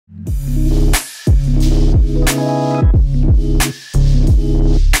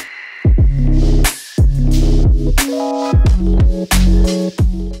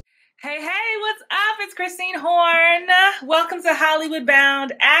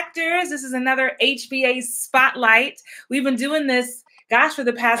actors. This is another HBA Spotlight. We've been doing this, gosh, for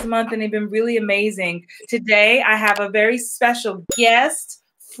the past month, and they've been really amazing. Today, I have a very special guest,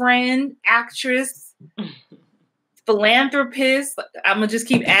 friend, actress, philanthropist. I'm going to just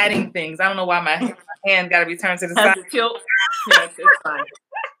keep adding things. I don't know why my hand got to be turned to the side. Tilt. Yes, it's fine.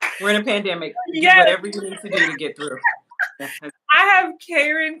 We're in a pandemic. Yes. Do whatever you need to do to get through. I have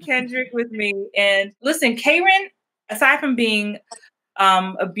Karan Kendrick with me. And listen, Karan, aside from being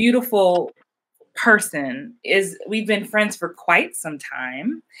a beautiful person, we've been friends for quite some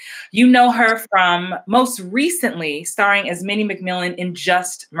time. You know her from most recently starring as Minnie McMillan in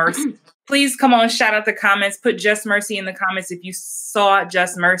Just Mercy. Please come on, shout out the comments. Put Just Mercy in the comments if you saw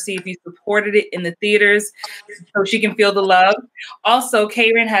Just Mercy, if you supported it in the theaters, so she can feel the love. Also,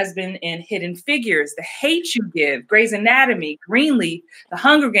 Karan has been in Hidden Figures, The Hate U Give, Grey's Anatomy, Greenleaf, The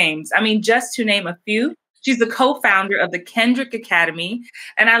Hunger Games. I mean, just to name a few. She's the co-founder of the Kendrick Academy.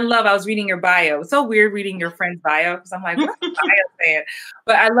 And I was reading your bio. It's so weird reading your friend's bio because I'm like, what's the bio saying?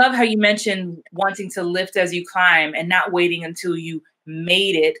 But I love how you mentioned wanting to lift as you climb and not waiting until you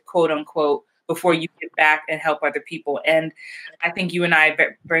made it, quote unquote, before you get back and help other people. And I think you and I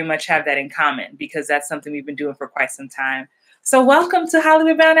very much have that in common because that's something we've been doing for quite some time. So welcome to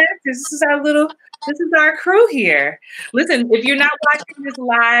Hollywood Bound Actors. This is our crew here. Listen, if you're not watching this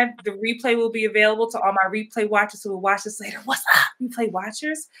live, the replay will be available to all my replay watchers who will watch this later. What's up, replay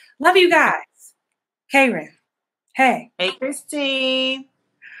watchers? Love you guys. Karan. Hey. Hey, Christine.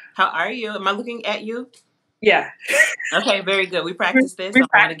 How are you? Am I looking at you? Yeah. Okay, very good. We practiced this. I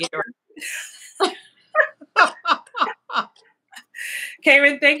want to get it right.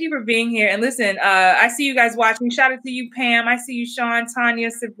 Karan, thank you for being here. And listen, I see you guys watching. Shout out to you, Pam. I see you, Sean, Tanya,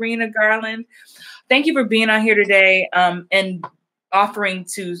 Sabrina, Garland. Thank you for being on here today and offering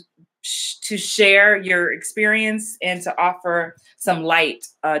to share your experience and to offer some light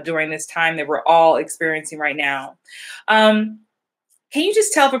during this time that we're all experiencing right now. Can you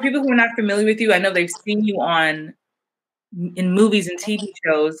just tell, for people who are not familiar with you, I know they've seen you in movies and TV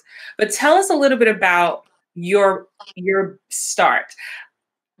shows, but tell us a little bit about your start.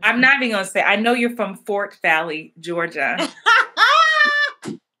 I'm not even going to say, I know you're from Fort Valley, Georgia.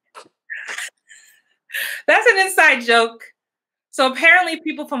 That's an inside joke. So apparently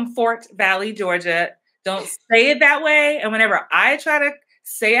people from Fort Valley, Georgia don't say it that way. And whenever I try to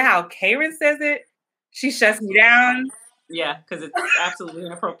say it how Karan says it, she shuts me down. Yeah, because it's absolutely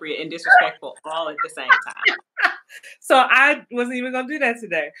inappropriate and disrespectful all at the same time. So I wasn't even going to do that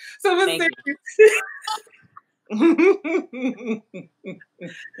today. So Thank you. So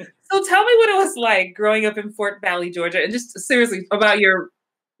tell me what it was like growing up in Fort Valley, Georgia, and just seriously about your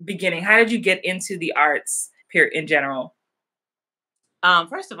beginning. How did you get into the arts in general?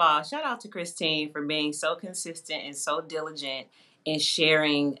 First of all, shout out to Christine for being so consistent and so diligent in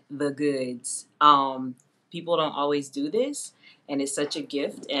sharing the goods. People don't always do this, and it's such a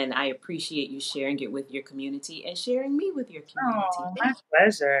gift, and I appreciate you sharing it with your community and sharing me with your community. Oh, my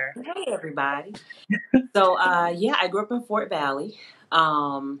pleasure. Hey, everybody. So, yeah, I grew up in Fort Valley,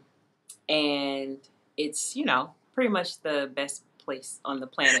 and it's, pretty much the best place on the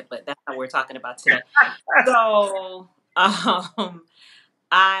planet, but that's not what we're talking about today. So,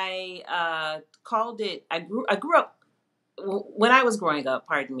 I called it, I grew up, when I was growing up,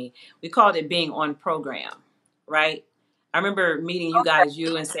 we called it being on program, right? I remember meeting you guys,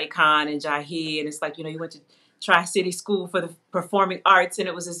 you and CAINE and Jahi, and it's like, you went to Tri-City School for the Performing Arts, and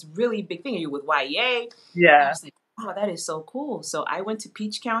it was this really big thing. You with YEA. Yeah. I was like, wow, that is so cool. So I went to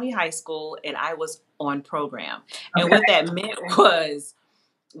Peach County High School, and I was on program. And what that meant was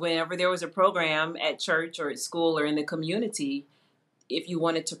whenever there was a program at church or at school or in the community, if you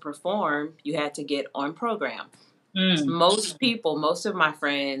wanted to perform, you had to get on program. Most of my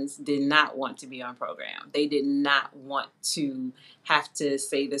friends did not want to be on program. They did not want to have to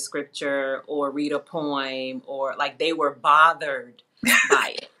say the scripture or read a poem or they were bothered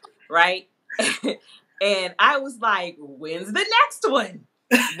by it, right? And I was like, when's the next one?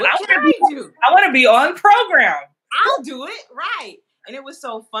 What can I do? I want to be on program. I'll do it, right? And it was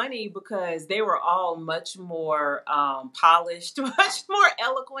so funny because they were all much more polished, much more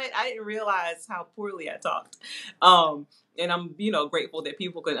eloquent. I didn't realize how poorly I talked. And I'm, grateful that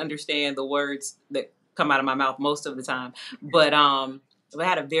people could understand the words that come out of my mouth most of the time. But I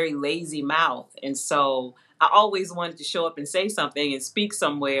had a very lazy mouth. And so I always wanted to show up and say something and speak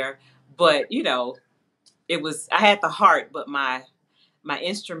somewhere. But, I had the heart, but my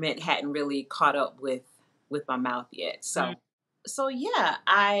instrument hadn't really caught up with my mouth yet. So yeah,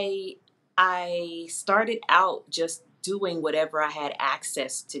 I started out just doing whatever I had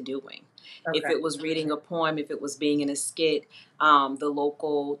access to doing. Okay. If it was reading a poem, if it was being in a skit, the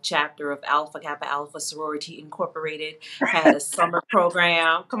local chapter of Alpha Kappa Alpha Sorority Incorporated had a summer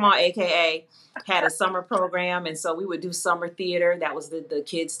program. Come on, AKA. Had a summer program, and so we would do summer theater. That was the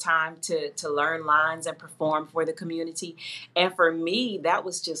kids' time to learn lines and perform for the community. And for me, that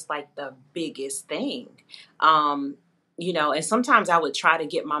was just like the biggest thing. You know, and sometimes I would try to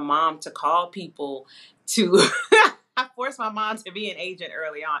get my mom to call people to I forced my mom to be an agent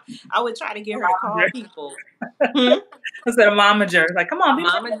early on. I would try to get her to call people. Instead of momager. Like, come on,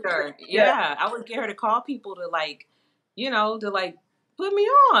 momager. Yeah. I would get her to call people to like, you know, to like put me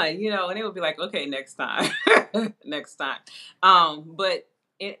on, you know, and it would be like, okay, next time. Next time. But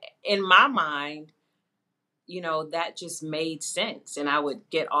in my mind, you know, that just made sense. And I would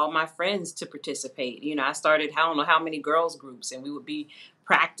get all my friends to participate. You know, I started, I don't know how many girls groups, and we would be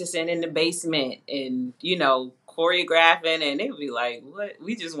practicing in the basement and, you know, choreographing, and they would be like, what?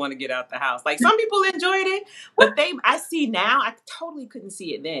 We just want to get out the house. Like, some people enjoyed it, but I see now, I totally couldn't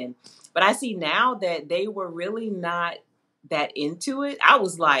see it then, but I see now that they were really not that into it. I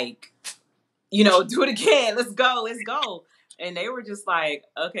was like, you know, do it again. Let's go. Let's go. And they were just like,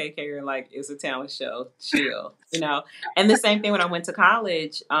 okay, Karen, like, it's a talent show. Chill, you know? And the same thing when I went to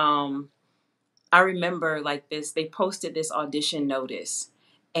college. I remember like this, they posted this audition notice.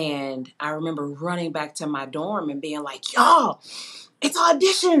 And I remember running back to my dorm and being like, y'all, it's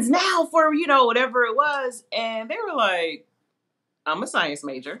auditions now for, you know, whatever it was. And they were like, I'm a science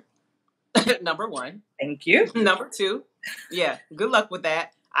major. Number one. Thank you. Number two. Yeah. Good luck with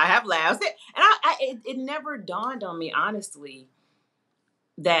that. I have labs. And it never dawned on me, honestly,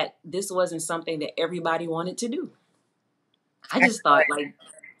 that this wasn't something that everybody wanted to do. I just thought like,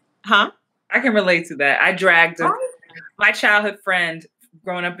 huh? I can relate to that. I dragged my childhood friend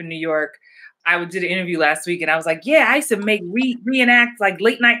growing up in New York. I did an interview last week, and I was like, yeah, I used to make reenact like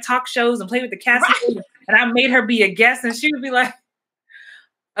late night talk shows and play with the cast. Right. And I made her be a guest, and she would be like,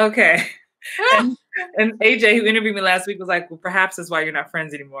 okay. And AJ, who interviewed me last week, was like, well, perhaps that's why you're not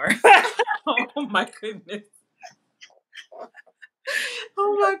friends anymore. Oh my goodness.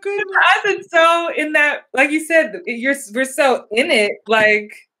 Oh my goodness. I've been so in that, like you said, we're so in it.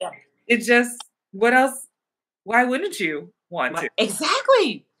 Like, yeah. It just, what else? Why wouldn't you want to?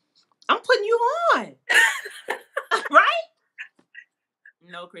 Exactly. I'm putting you on. Right?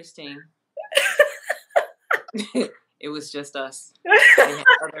 No, Christine. It was just us. We had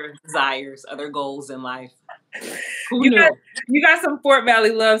other desires, other goals in life. Who knew? You got some Fort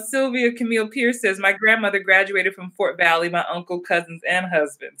Valley love. Sylvia Camille Pierce says, my grandmother graduated from Fort Valley, my uncle, cousins, and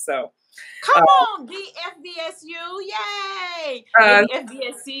husband. So come on, FVSU. Yay.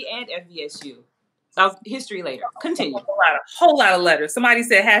 FVSC and FVSU. History later. Continue. Whole lot of letters. Somebody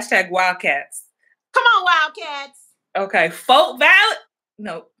said hashtag Wildcats. Come on, Wildcats. Okay. Fort Valley.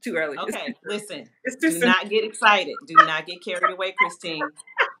 No, too early. Okay, listen. Do not get excited. Do not get carried away, Christine.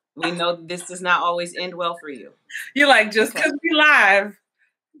 We know this does not always end well for you. You're like, just because we live,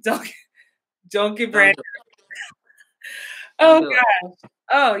 don't get brand new. Oh gosh.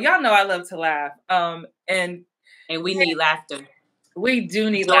 Oh, y'all know I love to laugh. And we need laughter. We do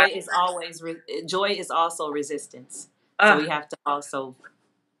need joy. Laughter. Joy is also resistance. So we have to also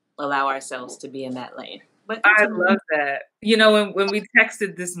allow ourselves to be in that lane. But I love that. You know, when we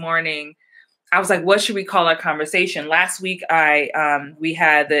texted this morning, I was like, what should we call our conversation? Last week, we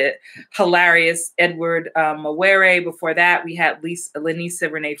had the hilarious Edward Mawere. Before that, we had Lenisa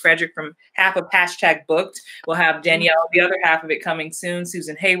Renee Frederick from half of #booked. We'll have Danielle, the other half of it coming soon.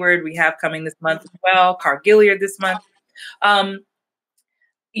 Susan Hayward, we have coming this month as well. Car Gilliard this month. Good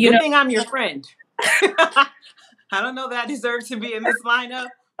thing I'm your friend. I don't know that I deserve to be in this lineup.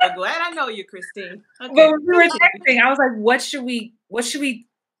 I'm glad I know you, Christine. Okay. But when we were texting, I was like, what should we,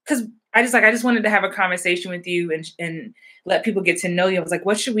 because I just wanted to have a conversation with you and let people get to know you. I was like,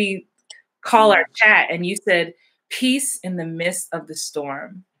 what should we call our chat? And you said, peace in the midst of the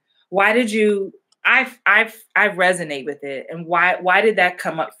storm. Why did you, I resonate with it. And why did that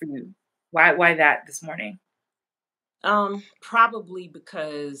come up for you? Why that this morning? Probably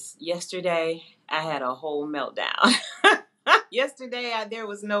because yesterday I had a whole meltdown. Yesterday there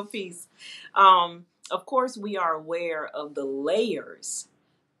was no peace. Of course, we are aware of the layers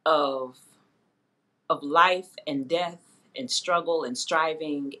of life and death and struggle and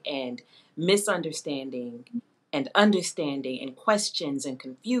striving and misunderstanding and understanding and questions and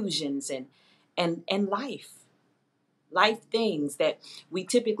confusions and life things that we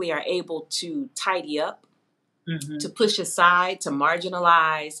typically are able to tidy up, to push aside, to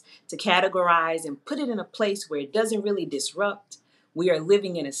marginalize, to categorize, and put it in a place where it doesn't really disrupt. We are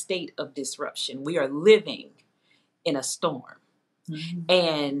living in a state of disruption. We are living in a storm. Mm-hmm.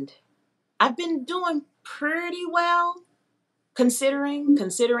 And I've been doing pretty well considering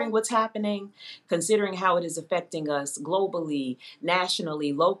what's happening, considering how it is affecting us globally,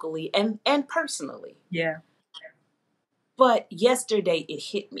 nationally, locally, and personally. Yeah. But yesterday it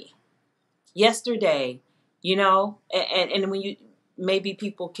hit me. Yesterday, you know, and when you maybe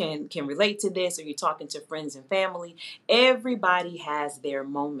people can relate to this, or you're talking to friends and family, everybody has their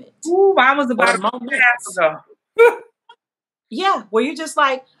moment. Ooh, I was about or a moments. half ago. Yeah, where you're just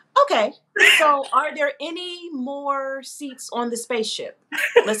like, okay, so are there any more seats on the spaceship?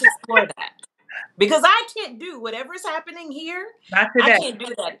 Let's explore that. Because I can't do whatever's happening here. Not I today. can't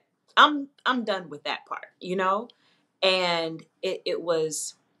do that. I'm done with that part, you know? And it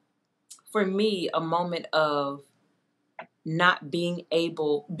was, for me, a moment of not being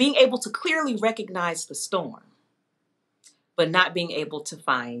able to clearly recognize the storm, but not being able to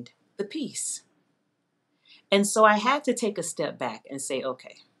find the peace. And so I had to take a step back and say,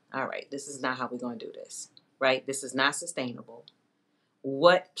 okay, all right, this is not how we're going to do this, right? This is not sustainable.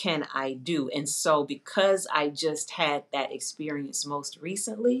 What can I do? And so because I just had that experience most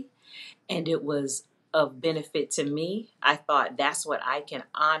recently, and it was of benefit to me, I thought that's what I can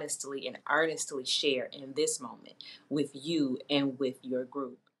honestly and earnestly share in this moment with you and with your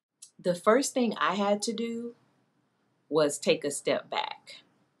group. The first thing I had to do was take a step back.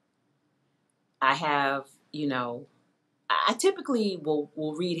 I have, you know, I typically will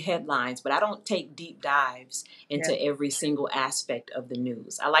read headlines, but I don't take deep dives into every single aspect of the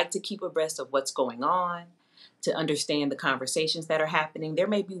news. I like to keep abreast of what's going on, to understand the conversations that are happening. There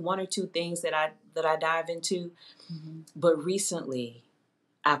may be one or two things that I dive into, but recently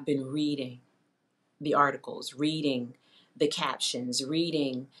I've been reading the articles, reading the captions,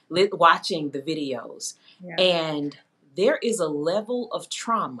 watching the videos, and there is a level of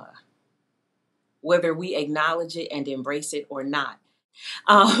trauma, whether we acknowledge it and embrace it or not.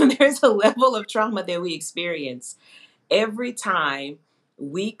 There's a level of trauma that we experience every time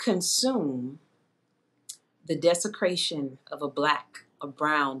we consume the desecration of a black, a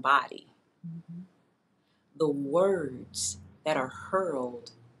brown body. Mm-hmm. The words that are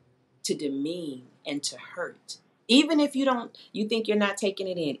hurled to demean and to hurt. Even if you think you're not taking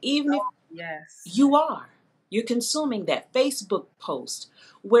it in, even if you are. You're consuming that Facebook post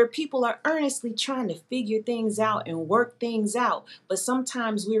where people are earnestly trying to figure things out and work things out, but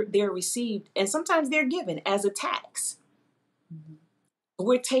sometimes they're received and sometimes they're given as attacks. Mm-hmm.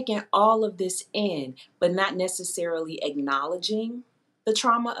 We're taking all of this in, but not necessarily acknowledging the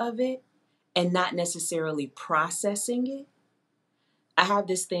trauma of it and not necessarily processing it. I have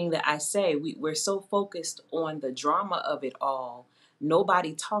this thing that I say, we're so focused on the drama of it all,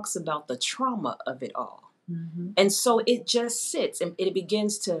 nobody talks about the trauma of it all. Mm-hmm. And so it just sits and it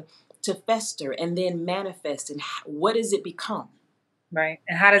begins to fester and then manifest. And what does it become? Right.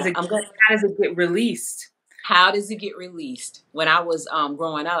 And how does it get released? How does it get released? When I was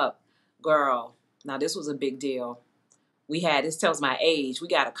growing up, girl, now this was a big deal. We had, this tells my age, we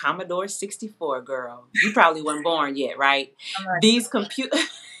got a Commodore 64, girl. You probably weren't born yet, right? These computers,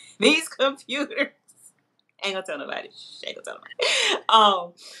 ain't gonna tell nobody.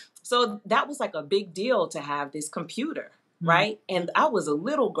 So that was like a big deal to have this computer, right? Mm-hmm. And I was a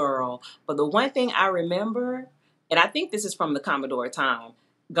little girl, but the one thing I remember, and I think this is from the Commodore time,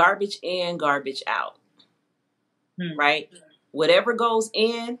 garbage in, garbage out, right? Whatever goes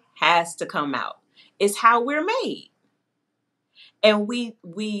in has to come out. It's how we're made. And we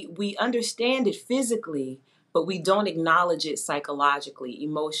understand it physically, but we don't acknowledge it psychologically,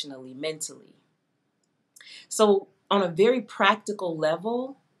 emotionally, mentally. So on a very practical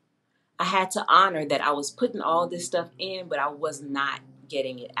level, I had to honor that I was putting all this stuff in, but I was not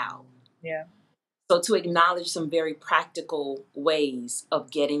getting it out. Yeah. So to acknowledge some very practical ways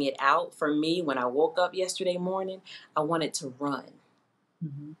of getting it out, for me, when I woke up yesterday morning, I wanted to run.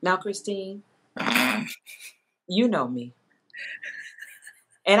 Mm-hmm. Now, Christine, you know me.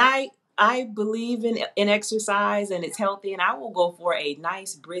 And I believe in exercise and it's healthy, and I will go for a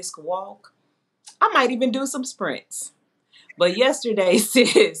nice brisk walk. I might even do some sprints. But yesterday,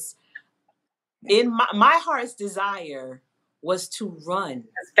 sis, in my heart's desire was to run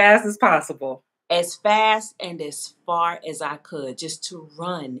as fast as possible. As fast and as far as I could, just to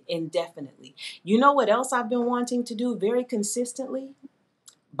run indefinitely. You know what else I've been wanting to do very consistently?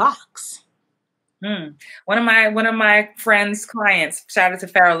 Box. One of my friends' clients, shout out to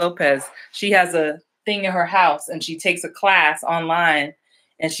Farrah Lopez, she has a thing in her house and she takes a class online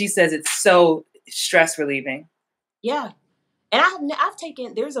and she says it's so stress relieving. Yeah. And I've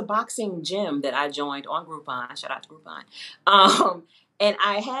taken, there's a boxing gym that I joined on Groupon. Shout out to Groupon. And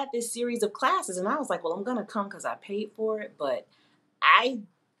I had this series of classes, and I was like, well, I'm going to come because I paid for it, but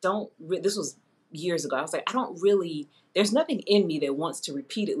this was years ago. I was like, there's nothing in me that wants to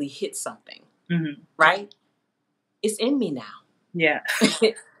repeatedly hit something, right? It's in me now. Yeah.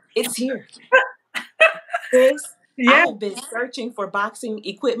 It's here. Sis, Yeah. I have been searching for boxing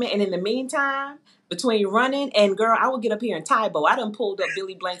equipment, and in the meantime, between running and girl, I would get up here in Taibo. I done pulled up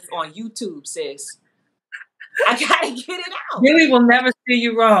Billy Blanks on YouTube, sis. I gotta get it out. Billy will never steer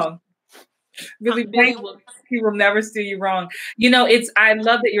you wrong. Billy he will never steer you wrong. You know, I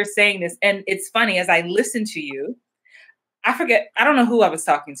love that you're saying this. And it's funny, as I listen to you, I don't know who I was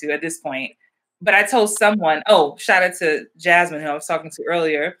talking to at this point, but I told someone, shout out to Jasmine, who I was talking to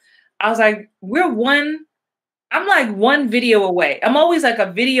earlier. I was like, I'm like one video away. I'm always like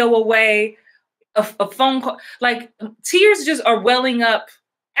a video away, a phone call. Like tears just are welling up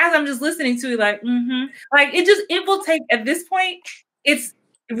as I'm just listening to you, like, like it will take, at this point, it's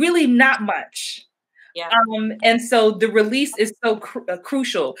really not much. Yeah. And so the release is so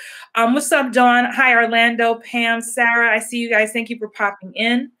crucial. What's up, Dawn? Hi, Orlando, Pam, Sarah. I see you guys. Thank you for popping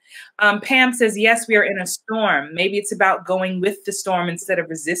in. Pam says, yes, we are in a storm. Maybe it's about going with the storm instead of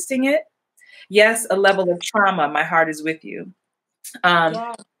resisting it. Yes, a level of trauma. My heart is with you.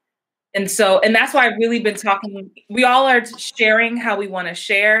 Yeah. And that's why I've really been talking. We all are sharing how we want to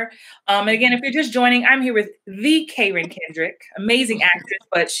share. And again, if you're just joining, I'm here with the Karan Kendrick, amazing actress,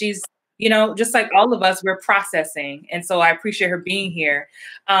 but she's, just like all of us, we're processing. And so I appreciate her being here.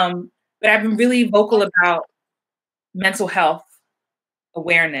 But I've been really vocal about mental health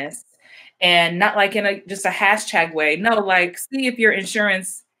awareness, and not like in just a hashtag way. No, like, see if your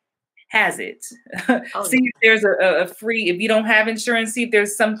insurance has it. See if there's a free, if you don't have insurance, see if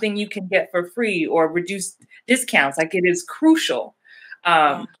there's something you can get for free or reduced discounts. Like, it is crucial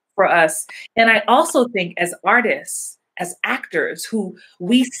for us. And I also think as artists, as actors, who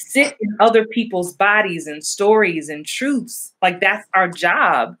we sit in other people's bodies and stories and truths, like that's our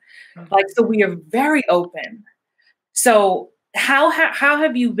job. Like, so we are very open. So how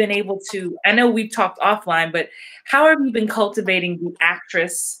have you been able to, I know we've talked offline, but how have you been cultivating the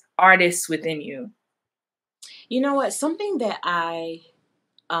actress artists within you? You know what? Something that I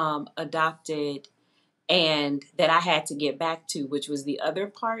adopted and that I had to get back to, which was the other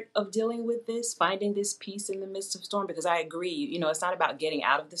part of dealing with this, finding this peace in the midst of storm, because I agree, it's not about getting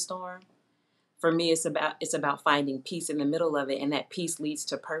out of the storm. For me, it's about finding peace in the middle of it, and that peace leads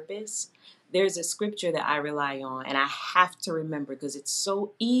to purpose. There's a scripture that I rely on, and I have to remember, because it's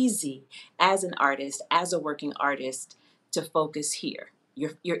so easy as an artist, as a working artist, to focus here.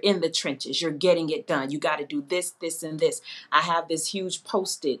 You're in the trenches. You're getting it done. You got to do this, this, and this. I have this huge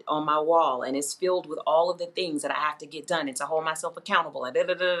Post-it on my wall, and it's filled with all of the things that I have to get done and to hold myself accountable, and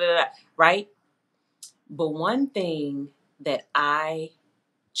right? But one thing that I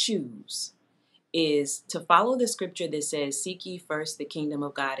choose is to follow the scripture that says, seek ye first the kingdom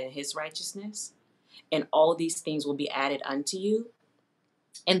of God and his righteousness, and all these things will be added unto you.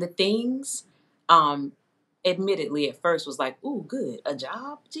 And the things, admittedly at first was like, ooh, good, a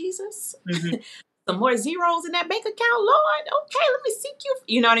job, Jesus? Some more zeros in that bank account, Lord? Okay, let me seek you.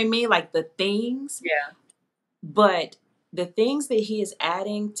 You know what I mean? Like the things. Yeah. But the things that he is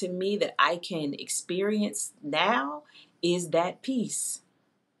adding to me that I can experience now is that peace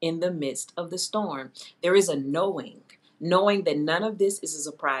in the midst of the storm. There is a knowing that none of this is a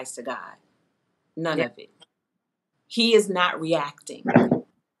surprise to God. None of it. He is not reacting.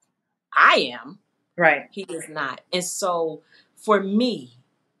 I am. Right. He is not. And so for me,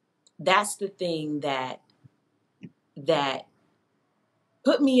 that's the thing that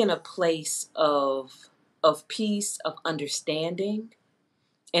put me in a place of peace, of understanding,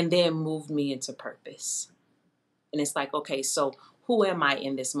 and then moved me into purpose. And it's like, okay, so who am I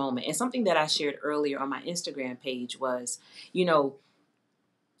in this moment? And something that I shared earlier on my Instagram page was,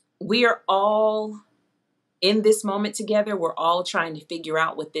 we are all in this moment together. We're all trying to figure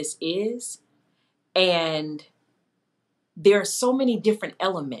out what this is. And there are so many different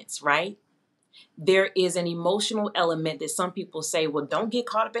elements, right? There is an emotional element that some people say, well, don't get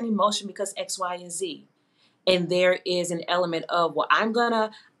caught up in emotion because X, Y, and Z. And there is an element of, well, I'm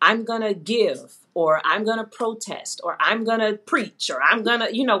gonna give, or I'm gonna protest, or I'm gonna preach, or I'm gonna,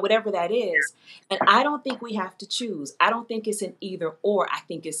 whatever that is. And I don't think we have to choose. I don't think it's an either or. I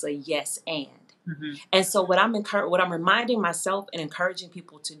think it's a yes and. And so what I'm reminding myself and encouraging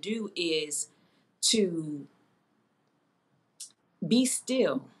people to do is to be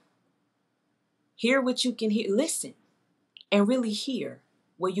still, hear what you can hear, listen, and really hear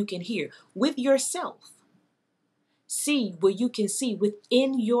what you can hear with yourself. See what you can see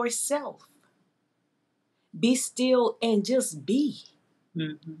within yourself. Be still and just be.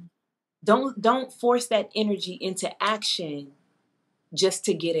 Mm-hmm. Don't force that energy into action just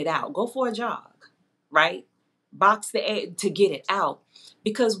to get it out. Go for a jog, right? Box the air to get it out.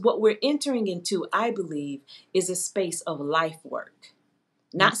 Because what we're entering into, I believe, is a space of life work.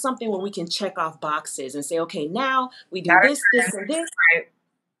 Not something where we can check off boxes and say, okay, now we do this, this, and this,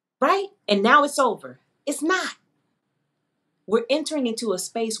 right? And now it's over. It's not. We're entering into a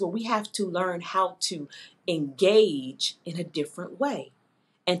space where we have to learn how to engage in a different way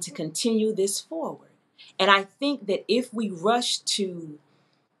and to continue this forward. And I think that if we rush to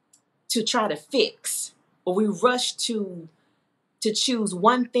try to fix, or we rush to choose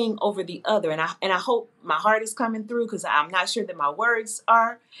one thing over the other, and I hope my heart is coming through, because I'm not sure that my words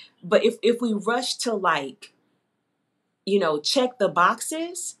are, but if we rush to, like, check the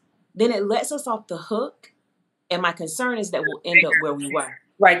boxes, then it lets us off the hook. And my concern is that we'll end up where we were.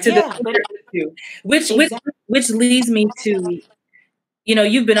 Right. Which leads me to,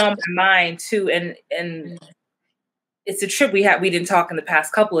 you've been on my mind too. And it's a trip we didn't talk in the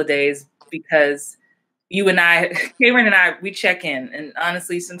past couple of days, because you and I, Karan and I, we check in. And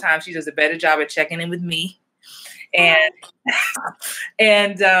honestly, sometimes she does a better job at checking in with me. And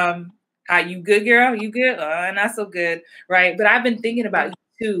how you good, girl? You good? Not so good. Right. But I've been thinking about you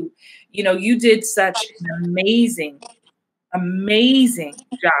too. You did such an amazing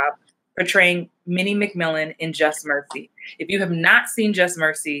job portraying Minnie McMillan in Just Mercy. If you have not seen Just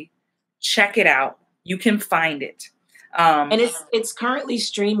Mercy, check it out. You can find it. And it's currently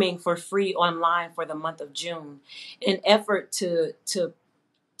streaming for free online for the month of June, in an effort to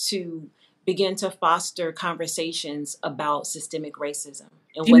begin to foster conversations about systemic racism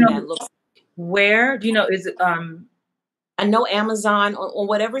and what that looks like. Where do you know? Is it? I know Amazon, on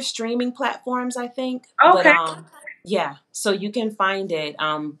whatever streaming platforms, I think. Okay. But yeah, so you can find it.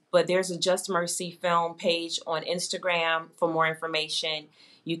 But there's a Just Mercy film page on Instagram for more information.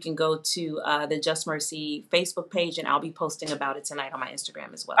 You can go to the Just Mercy Facebook page, and I'll be posting about it tonight on my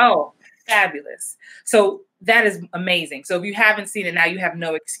Instagram as well. Oh, fabulous. So that is amazing. So if you haven't seen it now, you have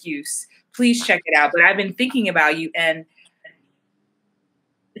no excuse. Please check it out. But I've been thinking about you and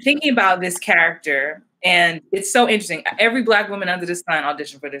thinking about this character, and it's so interesting. Every Black woman under the sun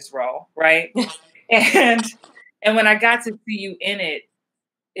auditioned for this role, right? and when I got to see you in it,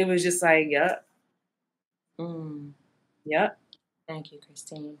 it was just like, yep. Yep. Thank you,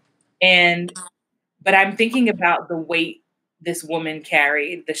 Christine. But I'm thinking about the weight this woman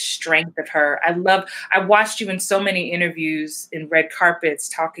carried, the strength of her. I watched you in so many interviews in red carpets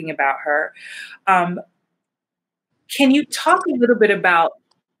talking about her. Can you talk a little bit about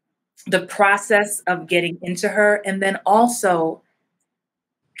the process of getting into her, and then also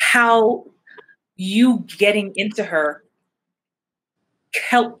how you getting into her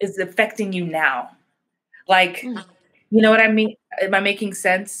is affecting you now? Like, you know what I mean? Am I making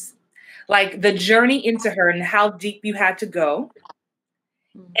sense? Like the journey into her and how deep you had to go.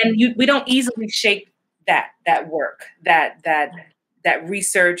 And we don't easily shake that work, that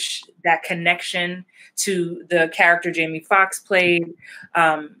research, that connection to the character Jamie Foxx played,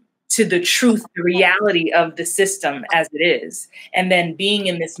 to the truth, the reality of the system as it is. And then being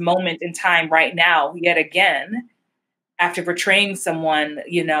in this moment in time right now, yet again, after portraying someone,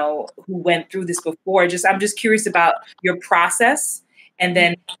 who went through this before. I'm just curious about your process, and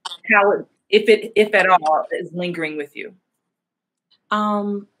then how, if at all, is lingering with you.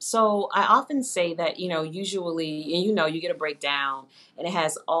 So I often say that, usually, and you get a breakdown, and it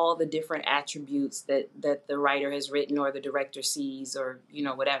has all the different attributes that the writer has written, or the director sees, or,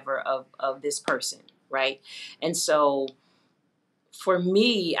 whatever of this person. Right. And so for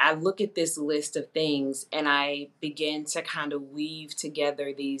me, I look at this list of things, and I begin to kind of weave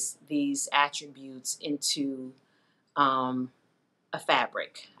together these attributes into, a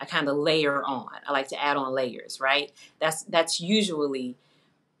fabric. I kind of layer on. I like to add on layers, right? That's usually,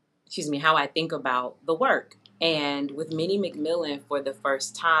 how I think about the work. And with Minnie McMillan, for the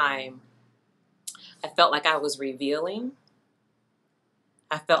first time, I felt like I was revealing.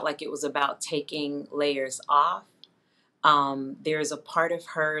 I felt like it was about taking layers off. There's a part of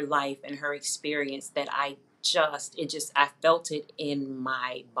her life and her experience that I felt it in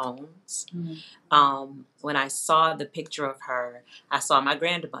my bones. When I saw the picture of her, I saw my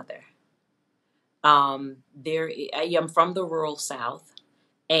grandmother. I'm from the rural South,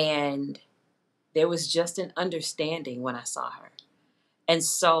 and there was just an understanding when I saw her. And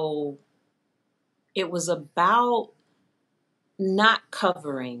so it was about not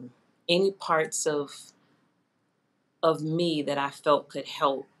covering any parts of me that I felt could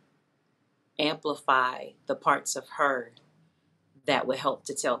help amplify the parts of her that would help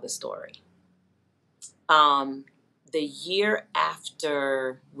to tell the story. the year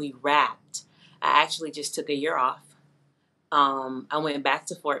after we wrapped, I actually just took a year off. I went back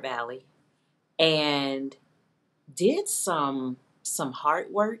to Fort Valley and did some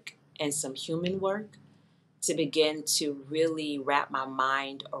heart work and some human work to begin to really wrap my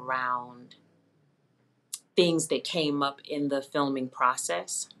mind around things that came up in the filming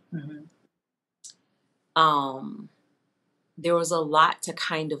process. Mm-hmm. There was a lot to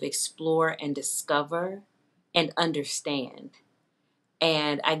kind of explore and discover and understand.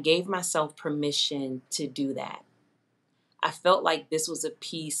 And I gave myself permission to do that. I felt like this was a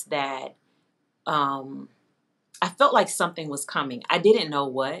piece that I felt like something was coming. I didn't know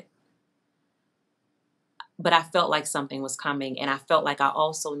what, but I felt like something was coming. And I felt like I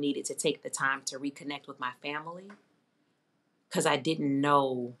also needed to take the time to reconnect with my family because I didn't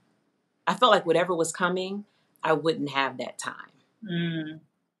know. I felt like whatever was coming, I wouldn't have that time. Mm.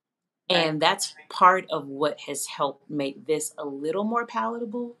 And that's part of what has helped make this a little more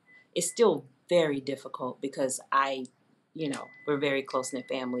palatable. It's still very difficult because we're very close-knit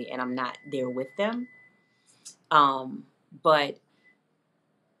family and I'm not there with them. But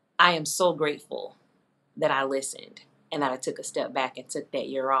I am so grateful that I listened and that I took a step back and took that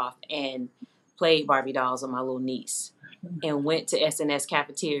year off and played Barbie dolls with my little niece and went to SNS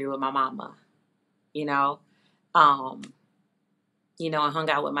cafeteria with my mama, and hung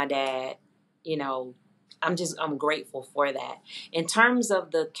out with my dad. I'm grateful for that. In terms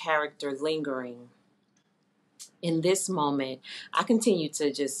of the character lingering in this moment, I continue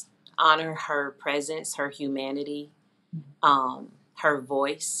to just honor her presence, her humanity, her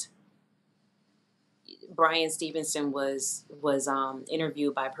voice. Brian Stevenson was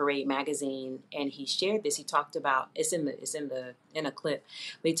interviewed by Parade magazine, and he shared this. He talked about in a clip.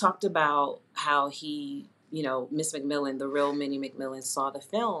 But he talked about how he, Miss McMillan, the real Minnie McMillan, saw the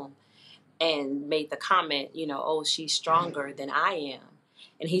film and made the comment, oh, she's stronger than I am.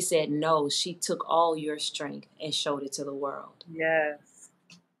 And he said, no, she took all your strength and showed it to the world. Yes.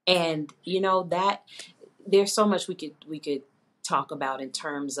 And that there's so much we could talk about in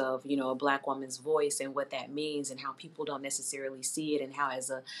terms of, a Black woman's voice and what that means and how people don't necessarily see it, and how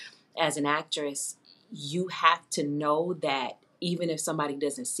as an actress, you have to know that even if somebody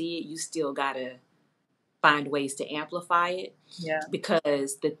doesn't see it, you still got to find ways to amplify it. Yeah.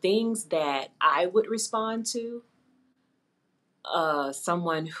 Because the things that I would respond to,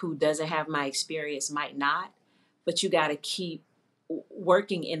 someone who doesn't have my experience might not, but you got to keep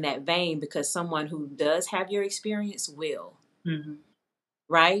working in that vein because someone who does have your experience will. Mm-hmm.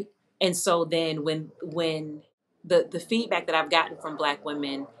 Right? And so then when the feedback that I've gotten from Black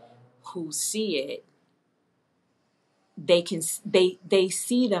women who see it, they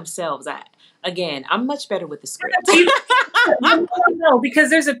see themselves. I'm much better with the script. No, because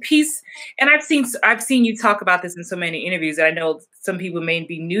there's a piece, and I've seen you talk about this in so many interviews, and I know some people may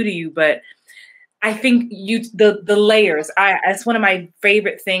be new to you, but I think the layers. That's one of my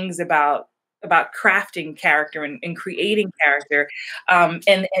favorite things about crafting character and creating character,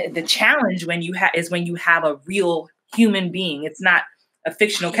 and the challenge when you have a real human being. It's not a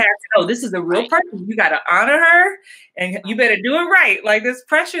fictional character. No, this is a real person. You got to honor her, and you better do it right. Like there's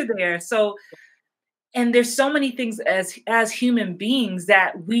pressure there. So. And there's so many things as human beings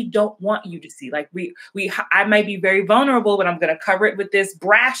that we don't want you to see. Like I might be very vulnerable, but I'm going to cover it with this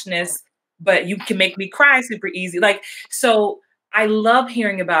brashness, but you can make me cry super easy. Like, so I love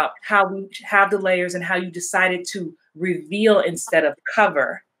hearing about how we have the layers and how you decided to reveal instead of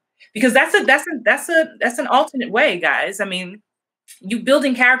cover, because that's an alternate way, guys. I mean, you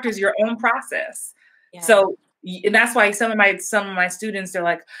building characters, your own process. Yeah. So, and that's why some of my students, they're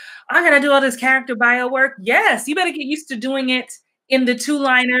like, I gotta do all this character bio work. Yes, you better get used to doing it in the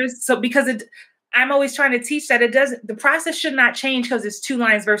 2-liners. So because I'm always trying to teach that the process should not change because it's 2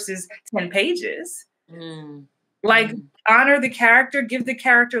 lines versus 10 pages. Honor the character, give the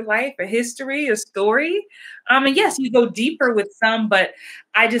character life, a history, a story. And yes, you go deeper with some, but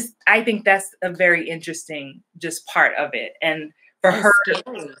I think that's a very interesting just part of it. And for her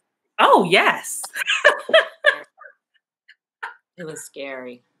to, oh yes. It was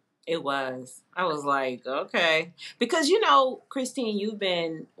scary. It was. I was like, okay. Because, Christine, you've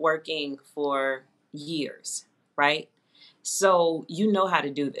been working for years, right? So you know how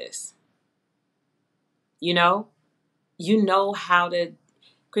to do this. You know how to,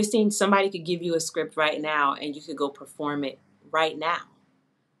 Christine, somebody could give you a script right now and you could go perform it right now.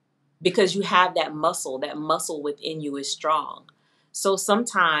 Because you have that muscle within you is strong. So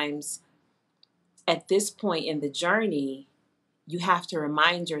sometimes at this point in the journey, you have to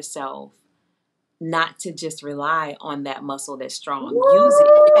remind yourself not to just rely on that muscle that's strong. Woo! Use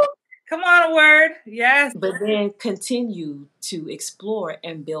it. Come on, a word. Yes. But then continue to explore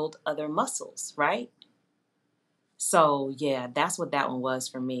and build other muscles, right? So yeah, that's what that one was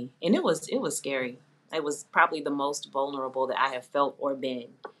for me. And it was scary. It was probably the most vulnerable that I have felt or been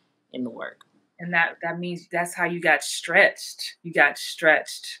in the work. And that means that's how you got stretched. You got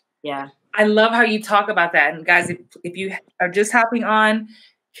stretched. Yeah. I love how you talk about that. And guys, if you are just hopping on,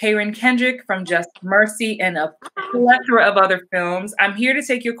 Karan Kendrick from Just Mercy and a plethora of other films. I'm here to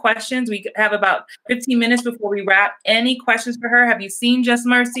take your questions. We have about 15 minutes before we wrap. Any questions for her? Have you seen Just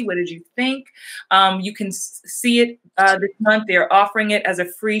Mercy? What did you think? You can see it this month. They're offering it as a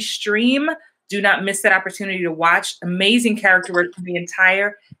free stream. Do not miss that opportunity to watch. Amazing character work from the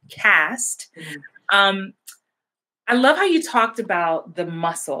entire cast. I love how you talked about the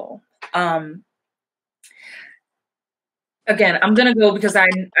muscle. Again, I'm going to go because I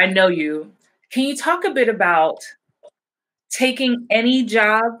know you. Can you talk a bit about taking any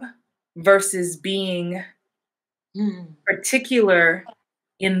job versus being particular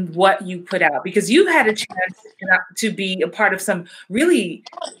in what you put out? Because you had a chance to be a part of some really,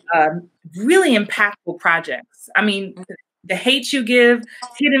 really impactful projects. I mean, The Hate You Give,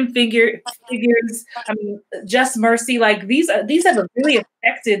 Hidden Figures, I mean, Just Mercy, like these have really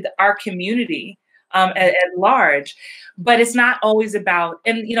affected our community at large. But it's not always about,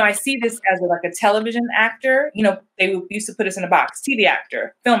 and I see this as like a television actor. They used to put us in a box: TV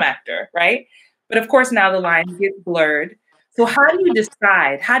actor, film actor, right? But of course now the lines get blurred. So how do you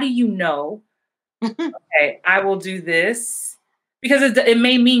decide? How do you know? Okay, I will do this, because it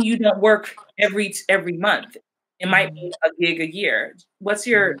may mean you don't work every month. It might be a gig a year. What's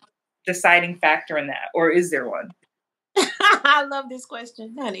your deciding factor in that, or is there one? I love this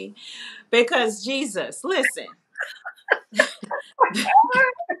question, honey, because Jesus, listen.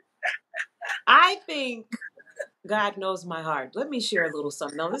 I think God knows my heart. Let me share a little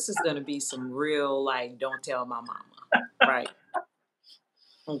something. Now, this is going to be some real, like, don't tell my mama, right?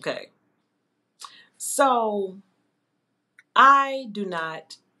 Okay. So, I do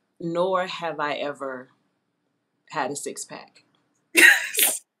not, nor have I ever had a six-pack.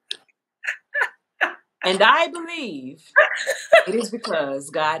 And I believe it is because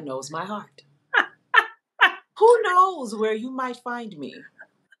God knows my heart. Who knows where you might find me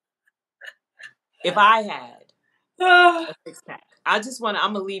if I had a six-pack. I'm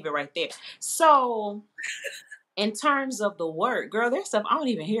going to leave it right there. So, in terms of the work, girl, there's stuff I don't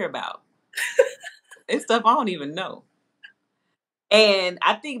even hear about. It's stuff I don't even know. And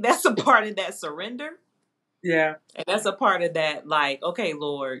I think that's a part of that surrender. Yeah. And that's a part of that, like, okay,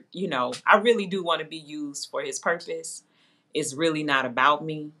 Lord, I really do want to be used for his purpose. It's really not about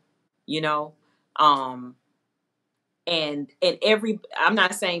me, and I'm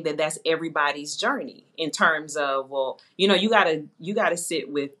not saying that that's everybody's journey in terms of, well, you gotta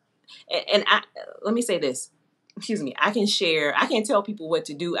sit with, and let me say this, excuse me, I can't tell people what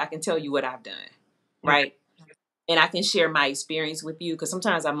to do. I can tell you what I've done. Right. And I can share my experience with you, because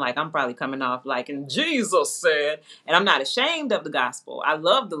sometimes I'm probably coming off like, and Jesus said, and I'm not ashamed of the gospel. I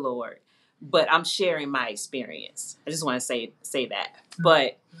love the Lord, but I'm sharing my experience. I just want to say that.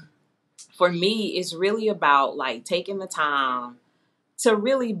 But for me, it's really about like taking the time to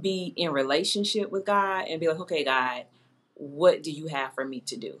really be in relationship with God and be like, okay, God, what do you have for me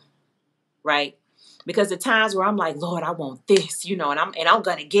to do? Right? Because the times where I'm like, Lord, I want this, and I'm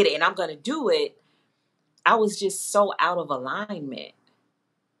going to get it and I'm going to do it, I was just so out of alignment.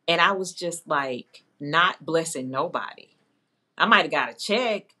 And I was just like not blessing nobody. I might have got a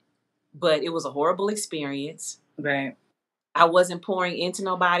check, but it was a horrible experience. Right. I wasn't pouring into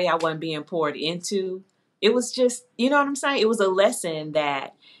nobody. I wasn't being poured into. It was just, you know what I'm saying? It was a lesson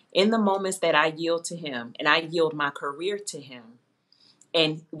that in the moments that I yield to him and I yield my career to him,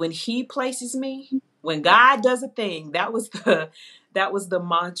 and when he places me, when God does a thing, that was the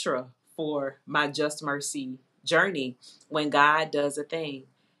mantra for my Just Mercy journey. When God does a thing,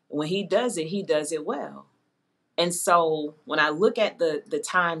 when he does it well. And so when I look at the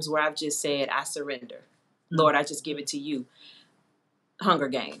times where I've just said, I surrender, Lord, I just give it to you. Hunger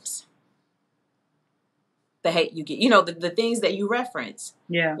Games, the Hate You Give, the things that you reference.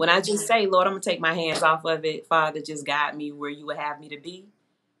 Yeah. When I just say, Lord, I'm going to take my hands off of it. Father, just guide me where you would have me to be.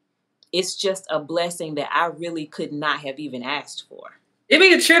 It's just a blessing that I really could not have even asked for. It'd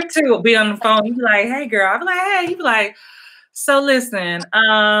be a trip to be on the phone. You'd be like, hey, girl. I'd be like, hey. You'd be like, so listen,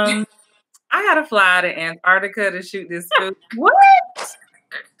 I got to fly to Antarctica to shoot this film. What?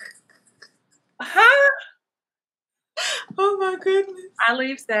 Huh? Oh, my goodness. I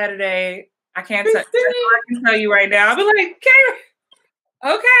leave Saturday. I can't I can tell you right now. I'll be like,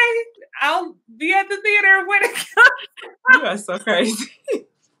 okay, I'll be at the theater when it comes. You are so crazy.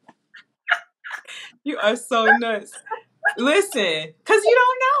 You are so nuts. Listen, because you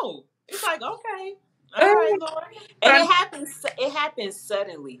don't know. It's like, okay. All right, Lord. And it happens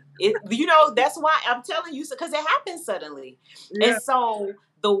suddenly. That's why I'm telling you, because it happens suddenly. Yeah. And so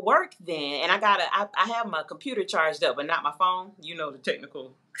the work then, and I have my computer charged up, but not my phone. You know the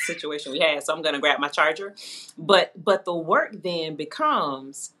technical situation we had, so I'm gonna grab my charger. But the work then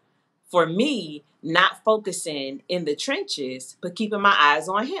becomes, for me, not focusing in the trenches, but keeping my eyes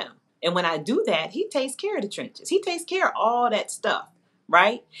on him. And when I do that, he takes care of the trenches. He takes care of all that stuff,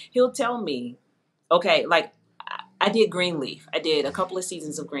 right? He'll tell me, okay, like I did Greenleaf. I did a couple of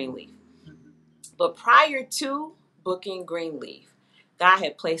seasons of Greenleaf. But prior to booking Greenleaf, God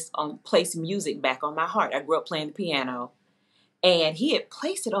had placed music back on my heart. I grew up playing the piano. And he had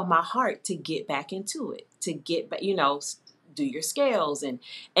placed it on my heart to get back into it, to get back, do your scales and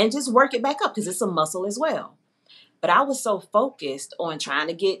just work it back up, because it's a muscle as well. But I was so focused on trying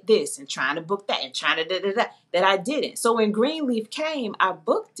to get this and trying to book that and trying to that I didn't. So when Greenleaf came, I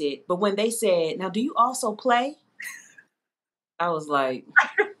booked it. But when they said, now, do you also play? I was like,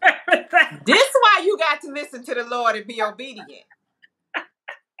 this is why you got to listen to the Lord and be obedient.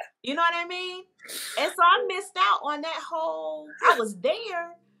 You know what I mean? And so I missed out on that I was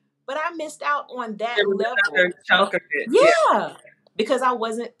there, but I missed out on that level. Chunk of it. Yeah. Because I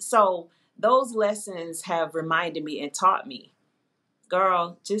wasn't. So those lessons have reminded me and taught me,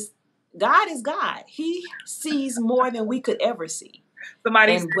 girl, just God is God. He sees more than we could ever see.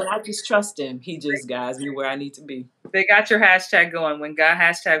 And when I just trust him, he just guides me where I need to be. They got your hashtag going. When God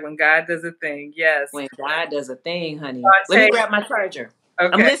does a thing. Yes. When God does a thing, honey. Let me grab my charger.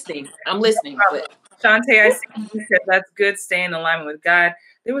 Okay. I'm listening. But Shantae, I see you said that's good. Stay in alignment with God.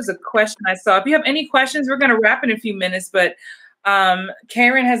 There was a question I saw. If you have any questions, we're going to wrap in a few minutes. But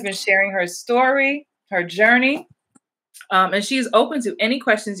Karen has been sharing her story, her journey, and she's open to any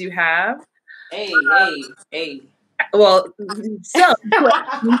questions you have. Hey. Well, so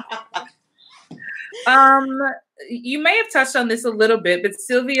you may have touched on this a little bit, but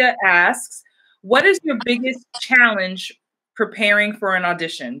Sylvia asks, what is your biggest challenge preparing for an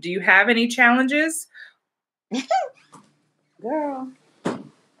audition? Do you have any challenges? Girl,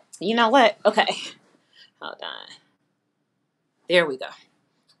 you know what? Okay. Hold on. There we go.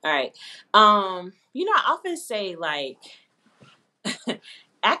 All right. I often say, like,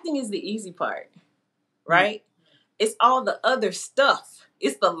 acting is the easy part, right? It's all the other stuff.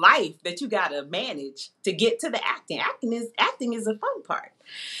 It's the life that you got to manage to get to the acting. Acting is the fun part.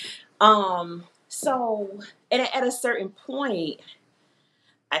 So at a certain point,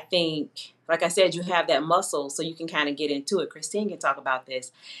 I think, like I said, you have that muscle so you can kind of get into it. Christine can talk about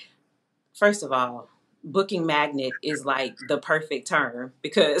this. First of all, booking magnet is like the perfect term,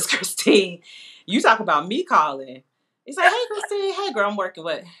 because Christine, you talk about me calling. It's like, hey, Christine, hey, girl, I'm working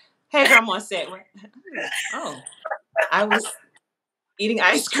with. Hey, girl, I'm on set. Oh, I was eating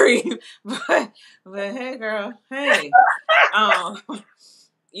ice cream, but hey, girl, hey,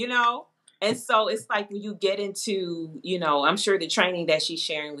 And so it's like when you get into, I'm sure the training that she's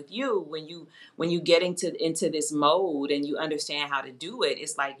sharing with you, when you get into this mode and you understand how to do it,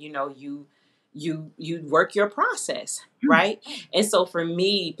 it's like, you work your process, right? And so for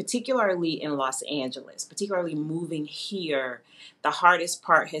me, particularly in Los Angeles, particularly moving here, the hardest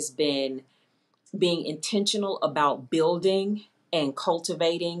part has been being intentional about building and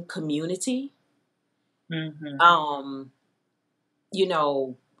cultivating community. Mm-hmm.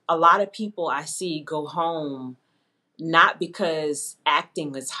 A lot of people I see go home not because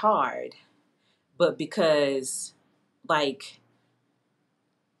acting is hard, but because, like,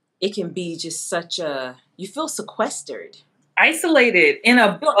 it can be just you feel sequestered. Isolated in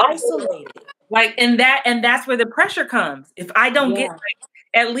a bubble. Isolated. Like, and that's where the pressure comes. If I don't get,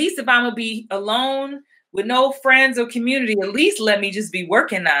 at least if I'm going to be alone with no friends or community, at least let me just be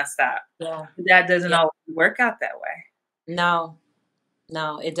working nonstop. Yeah. That doesn't always work out that way. No,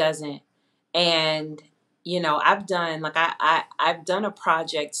 it doesn't. And, I've done, like, I've done a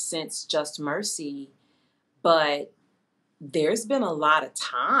project since Just Mercy, but there's been a lot of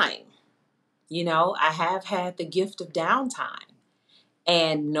time. I have had the gift of downtime,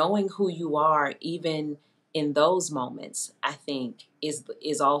 and knowing who you are, even in those moments, I think is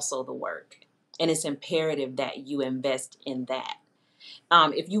also the work. And it's imperative that you invest in that.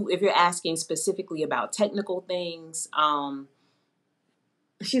 If you're asking specifically about technical things, I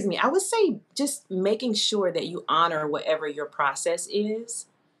would say just making sure that you honor whatever your process is.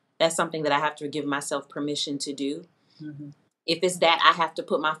 That's something that I have to give myself permission to do. Mm-hmm. If it's that I have to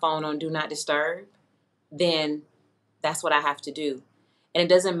put my phone on Do Not Disturb, then that's what I have to do. And it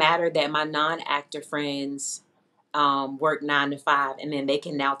doesn't matter that my non-actor friends work 9 to 5 and then they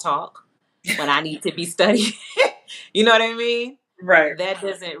can now talk. when I need to be studying. You know what I mean? Right. That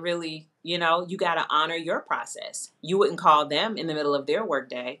doesn't really, you got to honor your process. You wouldn't call them in the middle of their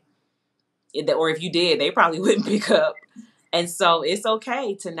workday. Or if you did, they probably wouldn't pick up. And so it's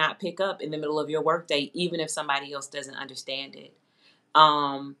okay to not pick up in the middle of your workday, even if somebody else doesn't understand it.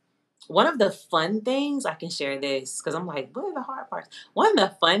 One of the fun things, I can share this because I'm like, what are the hard parts? One of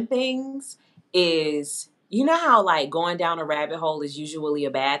the fun things is, you know how like going down a rabbit hole is usually a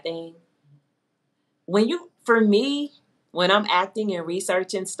bad thing? For me, when I'm acting and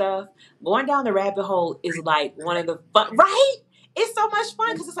researching stuff, going down the rabbit hole is like one of the fun, right? It's so much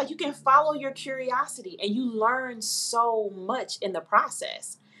fun because it's like you can follow your curiosity and you learn so much in the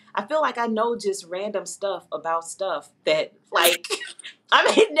process. I feel like I know just random stuff about stuff that like I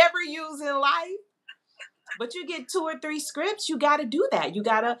may never use in life. But you get 2 or 3 scripts, you got to do that. You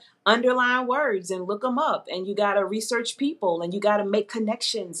got to underline words and look them up, and you got to research people, and you got to make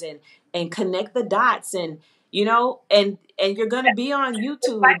connections and connect the dots, and and you're going to be on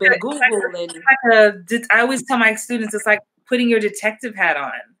YouTube and Google. I always tell my students, it's like putting your detective hat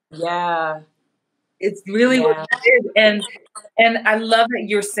on. Yeah. It's really what it is. And I love that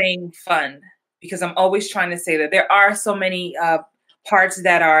you're saying fun, because I'm always trying to say that there are so many parts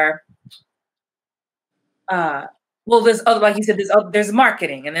that are well, there's like you said, there's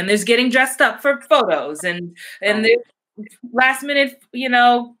marketing, and then there's getting dressed up for photos, and there's last minute,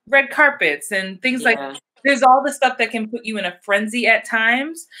 red carpets and things like that. There's all the stuff that can put you in a frenzy at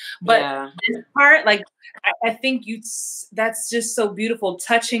times. But this part, like, I think that's just so beautiful,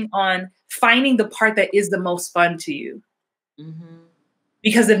 touching on finding the part that is the most fun to you. Mm-hmm.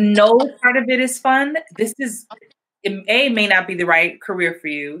 Because if no part of it is fun, it may not be the right career for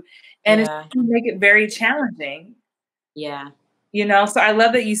you. And it's going to make it very challenging. Yeah. So I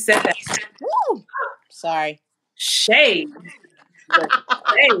love that you said that. Woo! Sorry. Shade.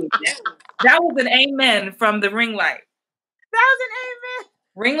 That was an amen from the ring light. That was an amen.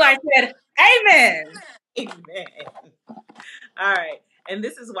 Ring light said, amen. Amen. All right. And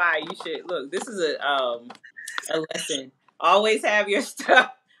this is why you should look. This is a lesson. Always have your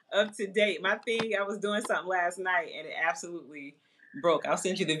stuff up to date. My thing, I was doing something last night and it absolutely broke. I'll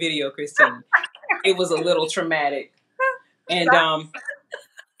send you the video, Christine. It was a little traumatic. And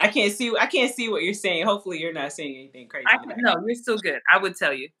I can't see what you're saying. Hopefully you're not saying anything crazy. No, you're still good. I would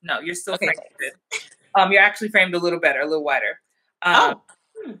tell you. No, you're still framed good. You're actually framed a little better, a little wider. Have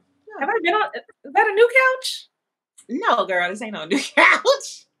I been on? Is that a new couch? No, girl, this ain't no new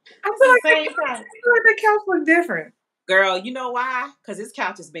couch. I feel like the couch look different. Girl, you know why? Because this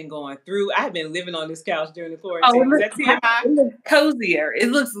couch has been going through. I have been living on this couch during the quarantine. It looks cozier. It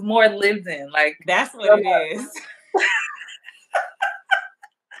looks more lived in. Like that's what it is.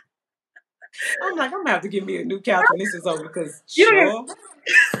 I'm like, I'm gonna have to give me a new couch when this is over because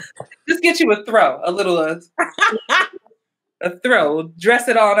just get you a throw, a little a throw, dress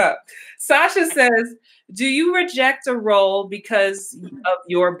it on up. Sasha says, do you reject a role because of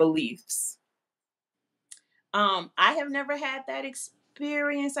your beliefs? I have never had that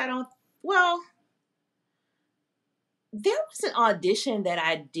experience. There was an audition that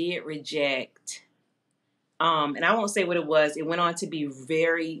I did reject. And I won't say what it was. It went on to be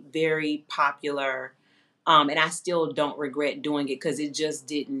very, very popular. And I still don't regret doing it because it just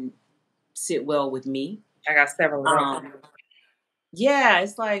didn't sit well with me. I got several of them. Yeah,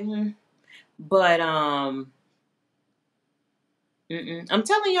 it's like, but I'm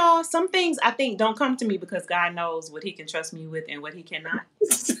telling y'all, some things I think don't come to me because God knows what he can trust me with and what he cannot.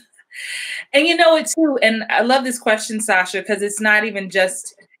 And you know it too. And I love this question, Sasha, because this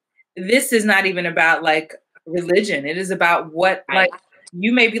is not even about like religion. It is about what, like,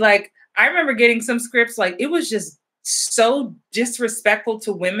 you may be like, I remember getting some scripts, like it was just so disrespectful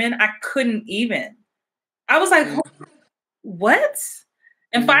to women. I couldn't even. I was like, what?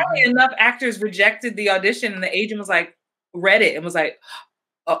 And finally enough actors rejected the audition and the agent was like, read it and was like,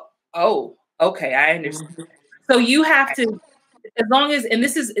 oh, okay, I understand. So you have to, as long as, and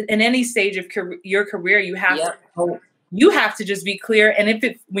this is in any stage of your career, you have to just be clear.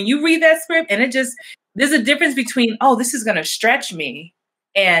 And when you read that script and there's a difference between, oh, this is going to stretch me,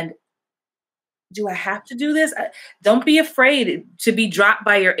 and do I have to do this? Don't be afraid to be dropped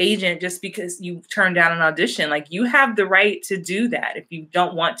by your agent just because you turned down an audition. Like, you have the right to do that if you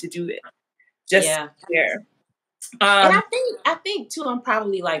don't want to do it. Just there. And I think too, I'm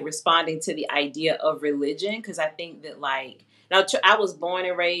probably like responding to the idea of religion because I think that like, now I was born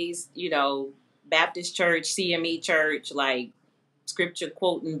and raised, Baptist church, CME church, like scripture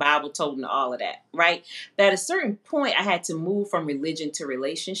quoting, Bible toting, all of that, right? But at a certain point, I had to move from religion to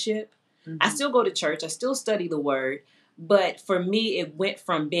relationship. Mm-hmm. I still go to church. I still study the word. But for me, it went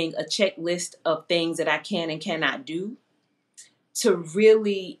from being a checklist of things that I can and cannot do to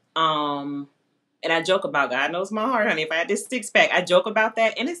really, and I joke about, God knows my heart, honey. If I had this 6-pack, I joke about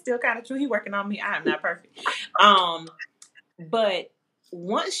that, and it's still kind of true. He working on me. I am not perfect. But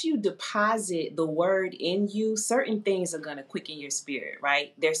once you deposit the word in you, certain things are going to quicken your spirit,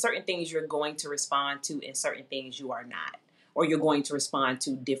 right? There's certain things you're going to respond to and certain things you are not, or you're going to respond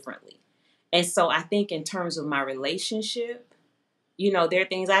to differently. And so I think in terms of my relationship, there are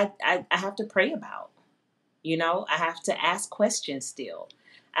things I have to pray about. I have to ask questions still.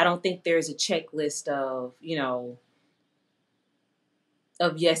 I don't think there's a checklist of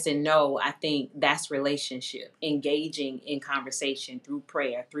yes and no. I think that's relationship, engaging in conversation through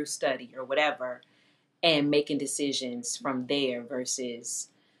prayer, through study or whatever, and making decisions from there versus,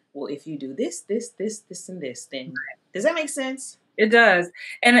 well, if you do this, and this, then does that make sense? It does.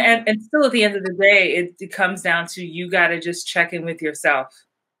 And still at the end of the day, it comes down to, you got to just check in with yourself.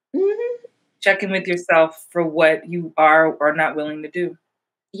 Mm-hmm. Check in with yourself for what you are or not willing to do.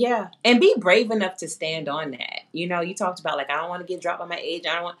 Yeah. And be brave enough to stand on that. You talked about, like, I don't want to get dropped by my age.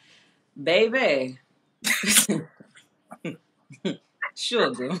 I don't want, baby.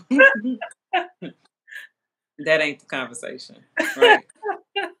 Sugar. That ain't the conversation, right?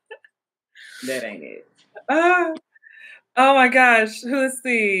 That ain't it. Oh my gosh. Let's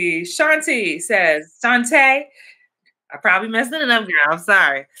see. Shanti says, Shantae, I probably messed it up, girl. I'm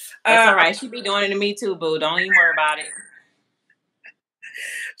sorry. That's all right. She be doing it to me too, boo. Don't even worry about it.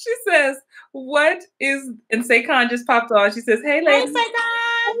 She says, what is, and Saquon just popped on. She says, hey, ladies. Hey,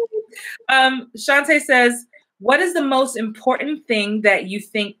 Saquon. Shantae says, what is the most important thing that you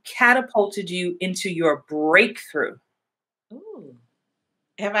think catapulted you into your breakthrough? Ooh.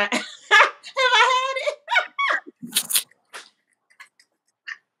 Have I had it?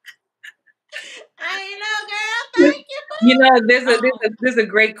 I know, girl. Thank you. There's a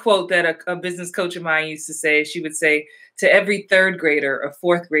great quote that a business coach of mine used to say. She would say, to every third grader, a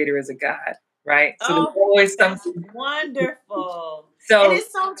fourth grader is a God, right? So there's always something wonderful. And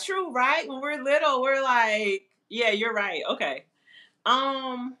it's so true, right? When we're little, we're like, yeah, you're right. Okay.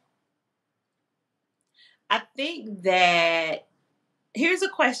 I think that here's a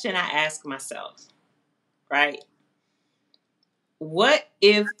question I ask myself, right? What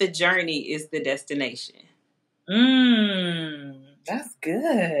if the journey is the destination? That's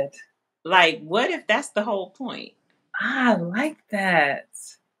good. Like, what if that's the whole point? I like that.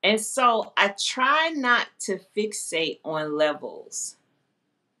 And so I try not to fixate on levels,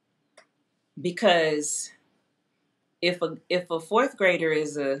 because if a fourth grader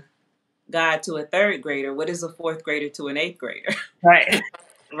is a God to a third grader, what is a fourth grader to an eighth grader? Right.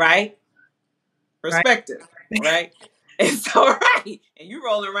 Right? Perspective, right? And so, right. And you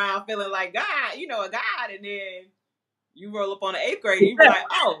rolling around feeling like God, a God, and then you roll up on an eighth grader, you be like,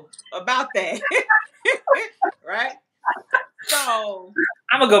 oh, about that. Right? So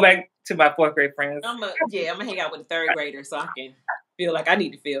I'm gonna go back to my fourth grade friends. I'm gonna hang out with a third grader so I can feel like I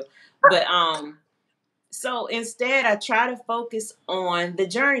need to feel. But so instead I try to focus on the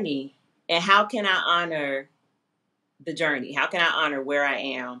journey and how can I honor the journey? How can I honor where I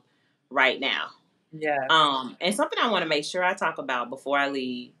am right now? Yeah. And something I want to make sure I talk about before I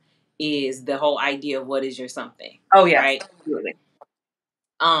leave is the whole idea of what is your something. Oh yeah. Right? Absolutely.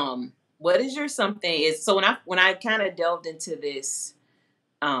 What is your something is, so when I kind of delved into this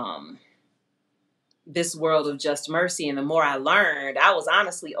this world of just mercy, and the more I learned, I was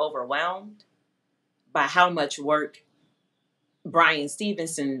honestly overwhelmed by how much work Brian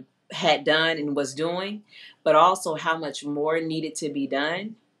Stevenson had done and was doing, but also how much more needed to be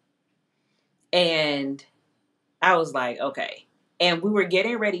done. And I was like, okay. And we were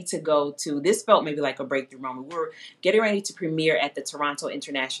getting ready to go to, this felt maybe like a breakthrough moment. We were getting ready to premiere at the Toronto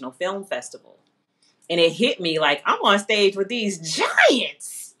International Film Festival. And it hit me like, I'm on stage with these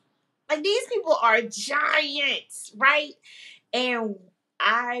giants. Like, these people are giants, right? And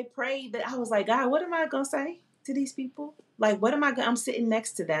I prayed that, I was like, God, what am I going to say to these people? Like, what am I going to, I'm sitting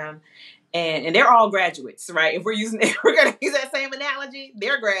next to them. And they're all graduates, right? If we're going to use that same analogy,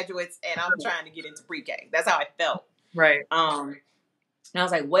 they're graduates and I'm trying to get into pre-K. That's how I felt. Right. And I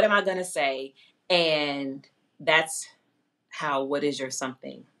was like, what am I going to say? And that's how What Is Your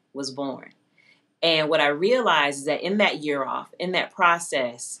Something was born. And what I realized is that in that year off, in that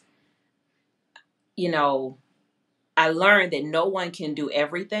process, I learned that no one can do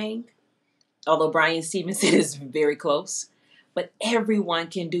everything, although Brian Stevenson is very close, but everyone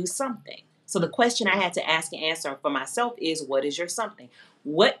can do something. So the question I had to ask and answer for myself is, what is your something?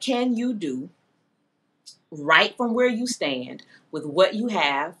 What can you do right from where you stand with what you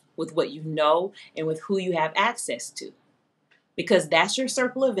have, with what you know, and with who you have access to? because that's your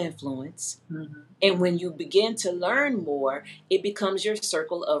circle of influence. Mm-hmm. And when you begin to learn more, it becomes your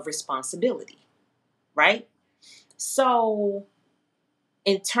circle of responsibility, right? So,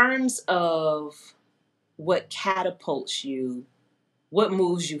 in terms of what catapults you, what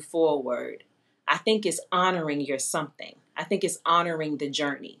moves you forward, I think it's honoring your something. I think it's honoring the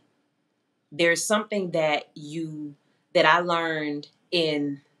journey. There's something that I learned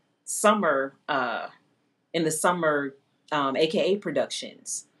in summer, in the summer AKA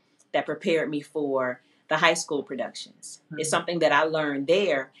productions that prepared me for the high school productions. Mm-hmm. It's something that I learned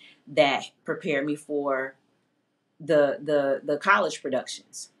there that prepared me for the college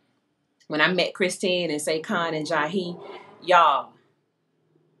productions. When I met Christine and say CAINE and Jahi, y'all,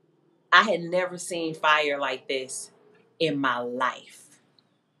 I had never seen fire like this in my life.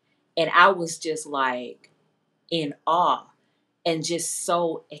 And I was just like in awe and just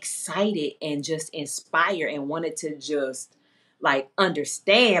so excited and just inspired and wanted to just like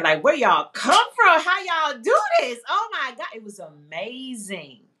understand like where y'all come from, how y'all do this. Oh my God, it was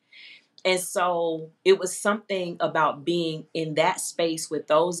amazing. And so it was something about being in that space with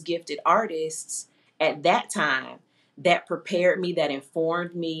those gifted artists at that time that prepared me, that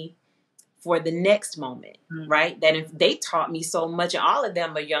informed me for the next moment, right? That if they taught me so much, and all of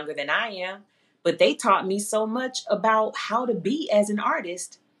them are younger than I am, but they taught me so much about how to be as an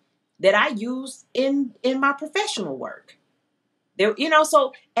artist that I use in my professional work. There,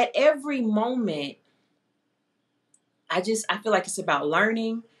 so at every moment, I feel like it's about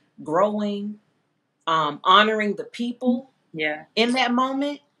learning, growing, honoring the people in that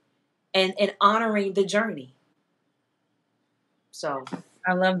moment and honoring the journey. So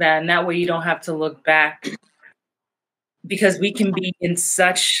I love that. And that way you don't have to look back, because we can be in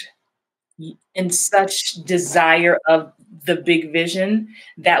such desire of the big vision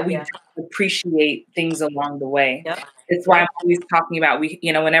that we appreciate things along the way. Yep. It's why I'm always talking about,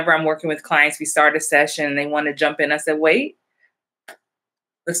 whenever I'm working with clients, we start a session and they want to jump in. I said, wait,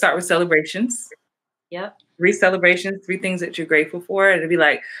 let's start with celebrations. Yep. 3 celebrations, 3 things that you're grateful for. And it'd be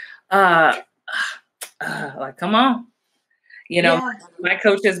like, like, come on. My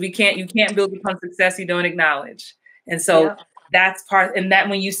coach says you can't build upon success you don't acknowledge. And so that's part, and that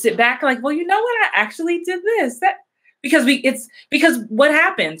when you sit back, like, well, you know what? I actually did this. Because what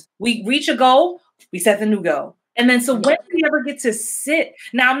happens? We reach a goal, we set the new goal. And then so when do we ever get to sit?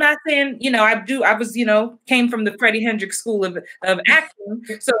 Now I'm not saying, I was, came from the Freddie Hendricks school of acting.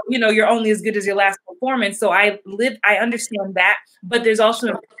 So, you're only as good as your last performance. So I understand that, but there's also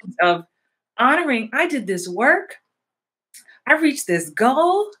a sense of honoring, I did this work. I reached this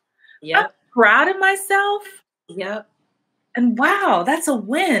goal. Yep. I'm proud of myself. Yep. And wow, that's a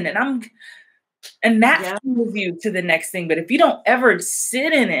win. And that moves you to the next thing. But if you don't ever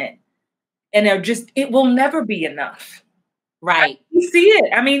sit in it, and it will never be enough. Right. You see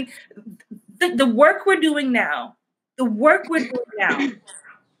it. I mean, the work we're doing now,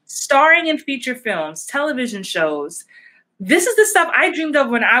 starring in feature films, television shows, this is the stuff I dreamed of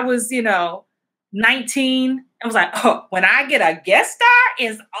when I was, 19. I was like, oh, when I get a guest star,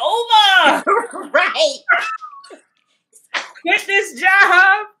 it's over. Right. Get this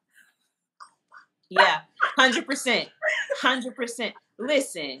job. Yeah, 100%. 100%.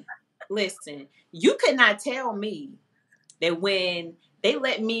 Listen. You could not tell me that when they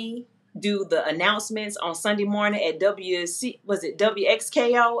let me do the announcements on Sunday morning at WXKO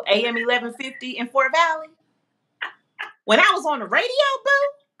AM 1150 in Fort Valley, when I was on the radio,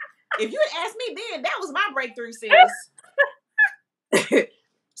 boo, if you had asked me then, that was my breakthrough, sis.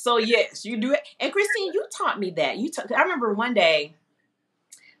 So yes, you do it. And Christine, you taught me that. I remember one day,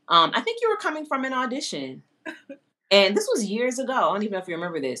 I think you were coming from an audition. And this was years ago. I don't even know if you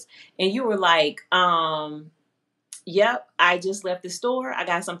remember this. And you were like, yep, I just left the store. I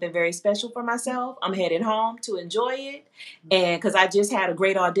got something very special for myself. I'm heading home to enjoy it. And because I just had a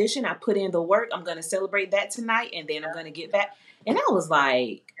great audition, I put in the work. I'm going to celebrate that tonight. And then I'm going to get back. And I was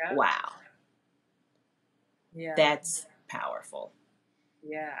like, wow. Yeah. That's powerful.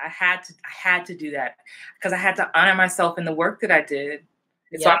 Yeah, I had to do that because I had to honor myself in the work that I did.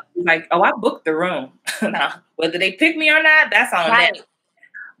 And so I was like, oh, I booked the room. Now, whether they pick me or not, that's on them.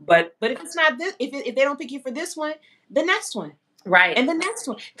 But if it's not this, if they don't pick you for this one, the next one. Right. And the next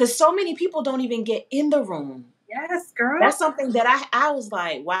one. Because so many people don't even get in the room. Yes, girl. That's something that I was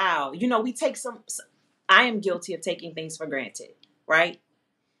like, wow. We take I am guilty of taking things for granted. Right.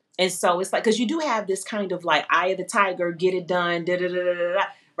 And so it's like, because you do have this kind of like eye of the tiger, get it done,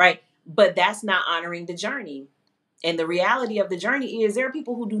 right? But that's not honoring the journey. And the reality of the journey is there are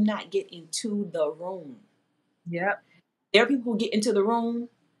people who do not get into the room. Yep. There are people who get into the room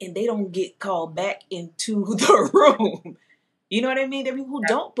and they don't get called back into the room. You know what I mean? There are people who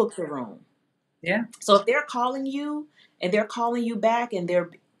don't book the room. Yeah. So if they're calling you and they're calling you back and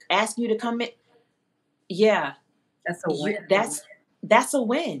they're asking you to come in, yeah, that's a win. That's a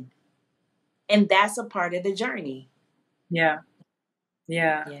win. And that's a part of the journey. Yeah.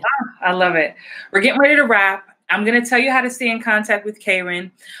 Yeah. Oh, I love it. We're getting ready to wrap. I'm going to tell you how to stay in contact with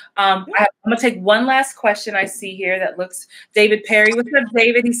Karan. I'm going to take one last question I see here that looks, David Perry. What's up,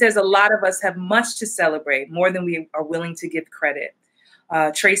 David? He says, a lot of us have much to celebrate, more than we are willing to give credit.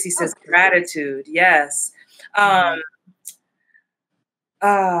 Tracy says, gratitude. Yes. CAINE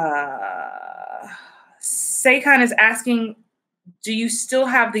is asking, do you still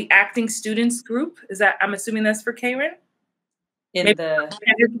have the acting students group? Is that, I'm assuming that's for Karan? In maybe the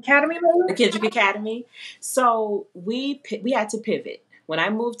Kendrick Academy? The Kendrick Academy. So we had to pivot. When I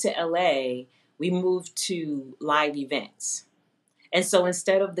moved to LA, we moved to live events. And so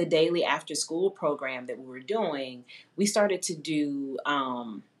instead of the daily after school program that we were doing, we started to do,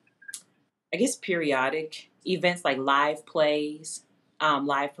 I guess, periodic events like live plays,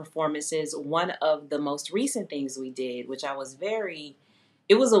 live performances. One of the most recent things we did, which I was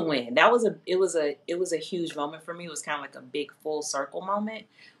it was a win. It was a huge moment for me. It was kind of like a big full circle moment.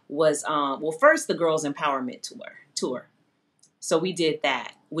 Was first the Girls Empowerment Tour. So we did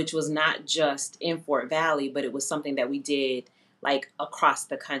that, which was not just in Fort Valley, but it was something that we did like across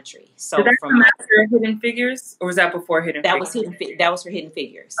the country. So did that come after Hidden Figures, or was that before Hidden Figures? That was for Hidden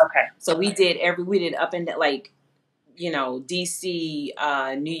Figures. Okay. So we did up and like, DC,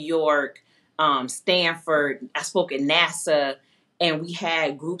 New York, Stanford. I spoke at NASA, and we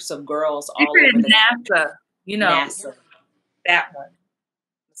had groups of girls all over the NASA. NASA. That one.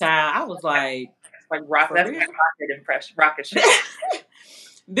 So I was like rocket impression, rocket ship.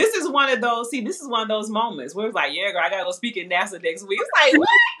 This is one of those moments where it's like, yeah, girl, I gotta go speak at NASA next week. It's like, what?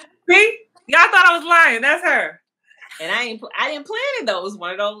 See? Y'all thought I was lying. That's her. And I didn't plan it though. It was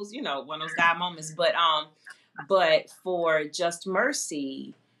one of those, one of those God moments. But for Just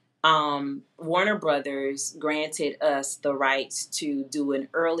Mercy, Warner Brothers granted us the rights to do an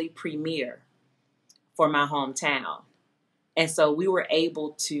early premiere for my hometown. And so we were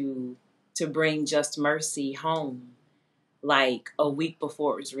able to bring Just Mercy home like a week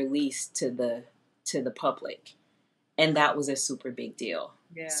before it was released to the public. And that was a super big deal.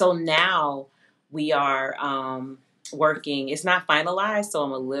 Yeah. So now we are working, it's not finalized, so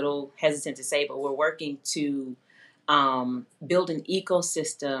I'm a little hesitant to say, but we're working to build an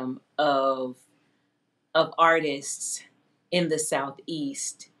ecosystem of artists in the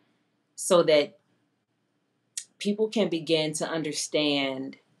Southeast so that people can begin to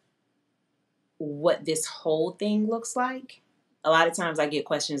understand what this whole thing looks like. A lot of times I get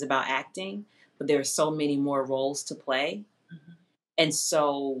questions about acting, but there are so many more roles to play. Mm-hmm. And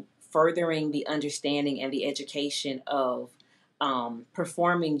so furthering the understanding and the education of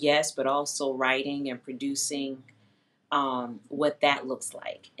performing, yes, but also writing and producing, what that looks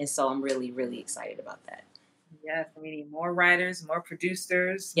like. And so I'm really, really excited about that. Yes, we need more writers, more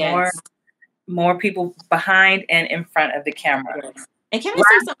producers, yes. more people behind and in front of the camera. Yes. And can I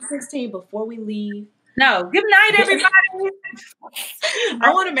say something, Christine, before we leave? No. Good night, everybody.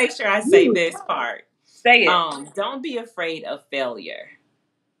 I want to make sure I say this part. Say it. Don't be afraid of failure.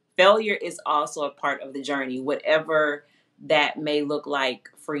 Failure is also a part of the journey, whatever that may look like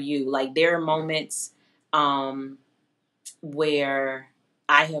for you. Like there are moments where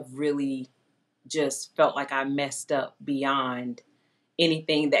I have really just felt like I messed up beyond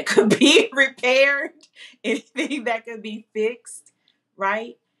anything that could be repaired, anything that could be fixed,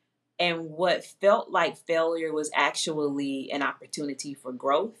 right? And what felt like failure was actually an opportunity for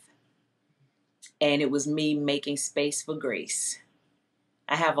growth. And it was me making space for grace.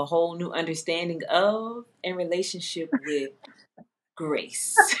 I have a whole new understanding of and relationship with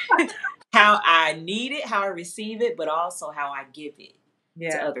grace. How I need it, how I receive it, but also how I give it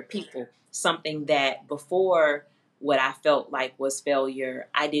to other people. Something that before what I felt like was failure,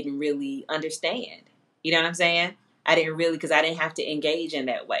 I didn't really understand. You know what I'm saying? I didn't really, because I didn't have to engage in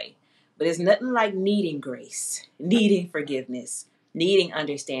that way. But it's nothing like needing grace, needing forgiveness, needing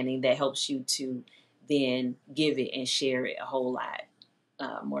understanding that helps you to then give it and share it a whole lot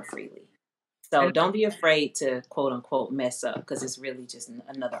more freely. So don't be afraid to quote unquote mess up, because it's really just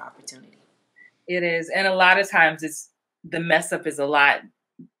another opportunity. It is. And a lot of times the mess up is a lot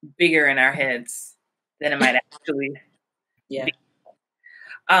bigger in our heads than it might actually be.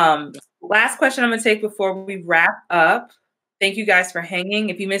 Last question I'm going to take before we wrap up. Thank you guys for hanging.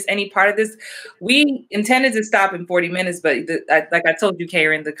 If you missed any part of this, we intended to stop in 40 minutes, but like I told you,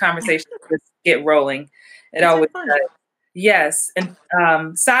 Karan, the conversation just get rolling. It always does. Yes. And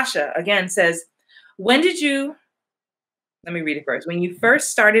Sasha, again, says, when did you let me read it first. When you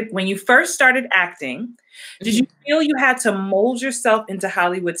first started acting, did you feel you had to mold yourself into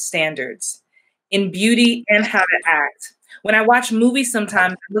Hollywood standards in beauty and how to act? When I watch movies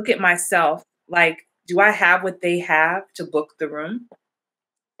sometimes, I look at myself like, do I have what they have to book the room?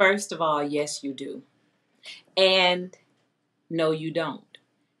 First of all, yes, you do. And no, you don't.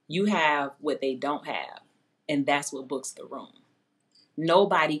 You have what they don't have. And that's what books the room.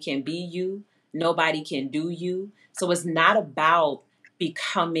 Nobody can be you. Nobody can do you. So it's not about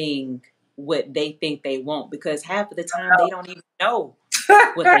becoming what they think they want, because half of the time they don't even know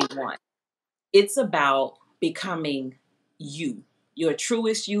what they want. It's about becoming you, your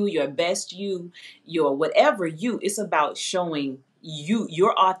truest you, your best you, your whatever you. It's about showing you,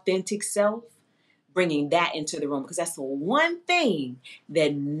 your authentic self, bringing that into the room, because that's the one thing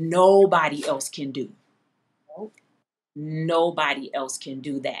that nobody else can do. Nobody else can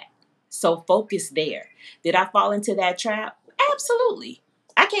do that. So focus there. Did I fall into that trap? Absolutely.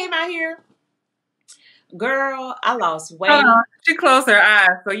 I came out here, girl, I lost weight. She closed her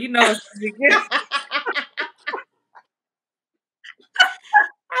eyes, so you know it's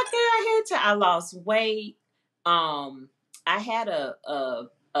I lost weight. I had a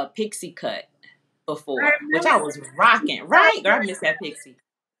pixie cut before, which I was rocking, right? Girl, I miss that pixie.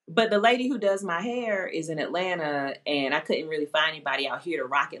 But the lady who does my hair is in Atlanta, and I couldn't really find anybody out here to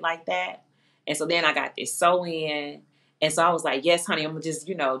rock it like that. And so then I got this sew in. And so I was like, yes, honey, I'm going to just,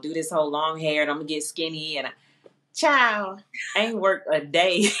 do this whole long hair, and I'm going to get skinny. And child, I ain't worked a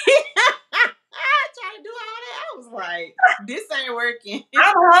day. Trying to do all that. I was like, this ain't working.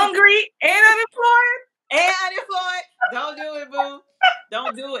 I'm hungry and unemployed. Don't do it, boo.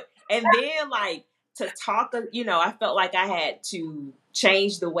 Don't do it. And then, to talk, I felt like I had to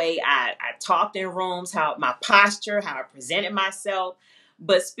change the way I talked in rooms, how my posture, how I presented myself.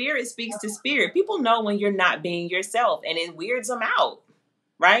 But spirit speaks to spirit. People know when you're not being yourself, and it weirds them out,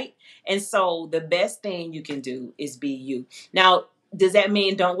 right? And so the best thing you can do is be you. Now, does that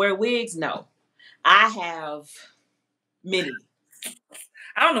mean don't wear wigs? No. I have many.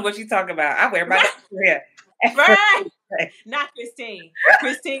 I don't know what you're talking about. I wear my hair. Right. Not Christine.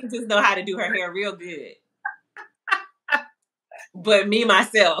 Christine just know how to do her hair real good. But me,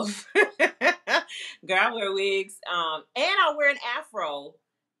 myself. Girl, I wear wigs. And I'll wear an afro.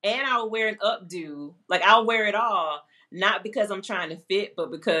 And I'll wear an updo. I'll wear it all. Not because I'm trying to fit,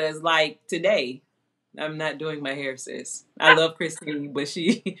 but because, today, I'm not doing my hair, sis. I love Christine, but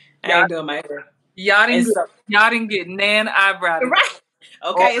I ain't doing my hair. Y'all didn't get nan eyebrow. Right.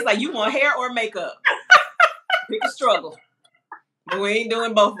 Okay, it's like you want hair or makeup. Pick a struggle. But we ain't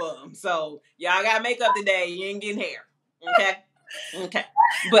doing both of them. So y'all got makeup today. You ain't getting hair. Okay.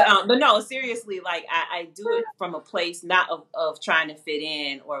 But no, seriously, I do it from a place not of trying to fit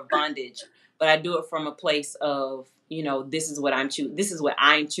in or bondage, but I do it from a place of, this is what I'm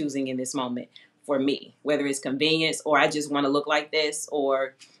choosing in this moment for me, whether it's convenience or I just want to look like this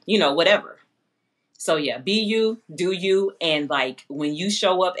or, whatever. So yeah, be you, do you, and when you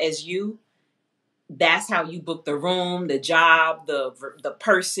show up as you, that's how you book the room, the job, the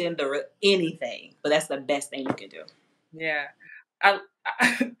person, anything. But that's the best thing you can do. Yeah.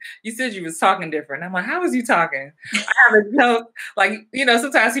 You said you was talking different. I'm like, how was you talking? I have a joke.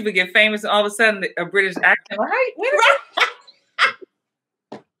 Sometimes people get famous and all of a sudden a British accent.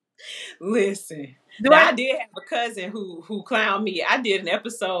 Listen, I did have a cousin who clowned me. I did an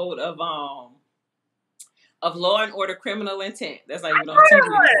episode of Law and Order Criminal Intent. That's not even on TV.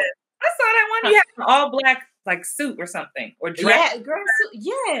 I saw that one. You had an all black suit or something or dress. Yeah, girl suit.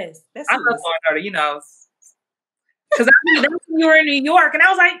 Yes, that's. I love Law and Order. Because that's when you were in New York, and I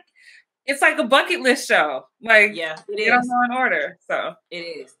was like, it's like a bucket list show. Yeah, it is. On Law and Order, so it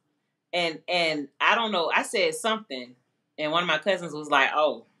is. And I don't know. I said something, and one of my cousins was like,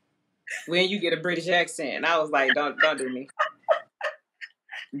 "Oh, when you get a British accent," and I was like, "Don't do me.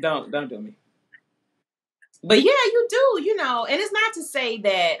 Don't do me." But yeah, you do, and it's not to say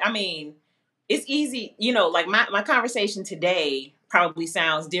that, it's easy, my conversation today probably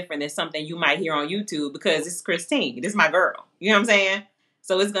sounds different than something you might hear on YouTube because it's Christine. This is my girl. You know what I'm saying?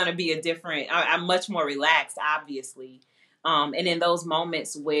 So it's going to be a different, I'm much more relaxed, obviously. And in those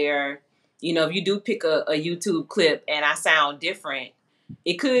moments where, if you do pick a YouTube clip and I sound different,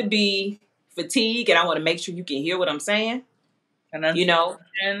 it could be fatigue and I want to make sure you can hear what I'm saying.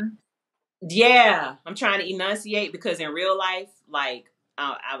 Yeah, I'm trying to enunciate because in real life, I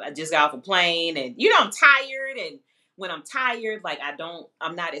just got off a plane and, I'm tired. And when I'm tired,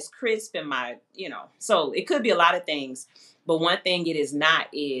 I'm not as crisp in my, so it could be a lot of things. But one thing it is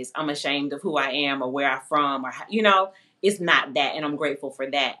not is I'm ashamed of who I am or where I'm from or, it's not that. And I'm grateful for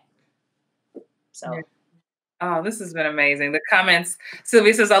that. So. Oh, this has been amazing. The comments,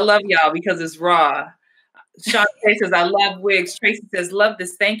 Sylvia says, I love y'all because it's raw. Sean says, I love wigs. Tracy says, love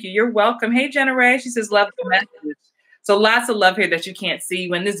this. Thank you. You're welcome. Hey, Jenna Ray. She says, love the message. So lots of love here that you can't see.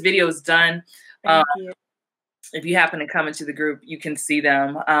 When this video is done, Thank you. If you happen to come into the group, you can see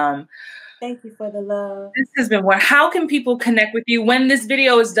them. Thank you for the love. This has been how can people connect with you? When this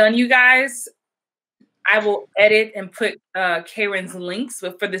video is done, you guys, I will edit and put Karen's links,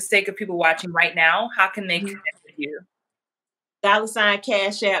 but for the sake of people watching right now, how can they connect with you? $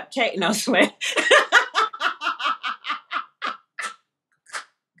 Cash App, no sweat.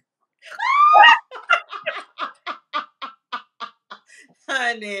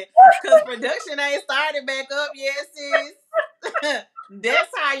 Honey, because production ain't started back up yet, sis.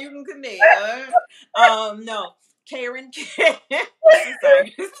 That's how you can connect. No, Karen. I'm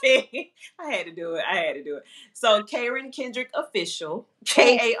sorry. I had to do it. So Karan Kendrick Official,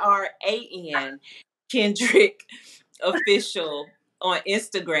 Karan Kendrick Official on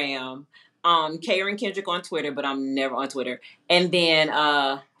Instagram. Karan Kendrick on Twitter, but I'm never on Twitter. And then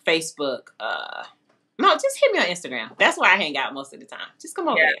Facebook. No, just hit me on Instagram. That's where I hang out most of the time. Just come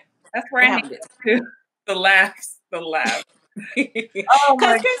over there. That's where I hang out. The laughs. Because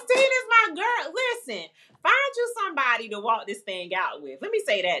Christine is my girl. Listen, find you somebody to walk this thing out with. Let me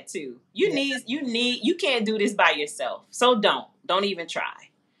say that too. You can't do this by yourself. So don't even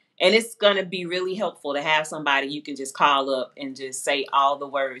try. And it's gonna be really helpful to have somebody you can just call up and just say all the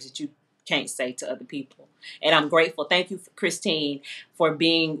words that you can't say to other people. And I'm grateful. Thank you, Christine, for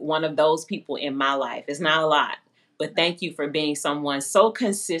being one of those people in my life. It's not a lot, but thank you for being someone so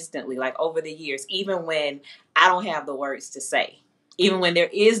consistently, like over the years, even when I don't have the words to say, even when there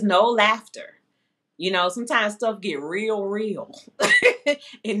is no laughter. You know, sometimes stuff get real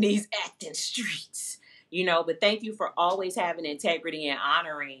in these acting streets, you know, but thank you for always having integrity and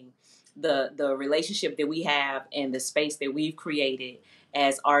honoring the relationship that we have and the space that we've created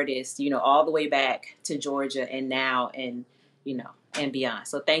as artists, you know, all the way back to Georgia and now and, you know, and beyond.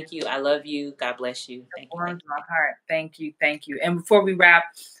 So thank you. I love you. God bless you. Thank you. Warms my heart. Thank you. Thank you. And before we wrap,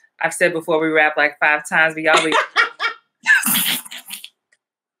 I've said before we wrap like 5 times, but y'all be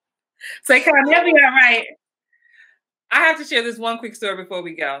say, Karen, that'll be all right. I have to share this one quick story before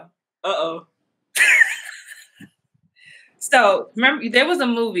we go. Uh-oh. So remember, there was a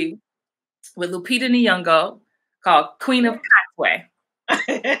movie with Lupita Nyong'o called Queen of Pathway.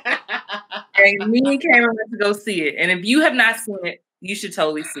 And me and Karen went to go see it. And if you have not seen it, you should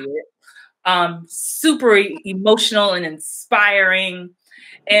totally see it. Super emotional and inspiring.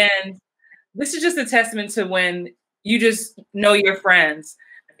 And this is just a testament to when you just know your friends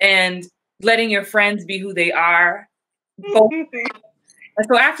and letting your friends be who they are. And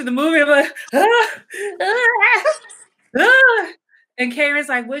so after the movie, I'm like, and Karen's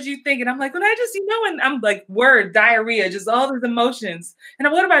like, what'd you think? And I'm like, well, I just, and I'm like, diarrhea, just all these emotions. And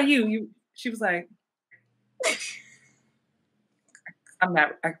I'm, what about you? She was like, I'm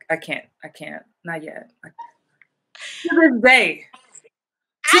not, I can't, not yet. To this day,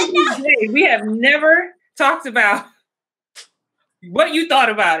 we have never talked about what you thought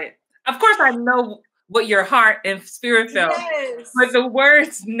about it. Of course, I know what your heart and spirit felt, but the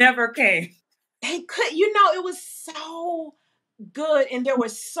words never came. They could, it was so good, and there were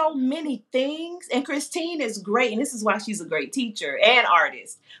so many things. And Christine is great, and this is why she's a great teacher and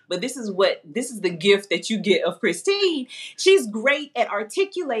artist. But this is the gift that you get of Christine. She's great at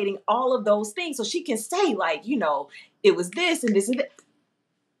articulating all of those things, so she can say, like, it was this and this and that.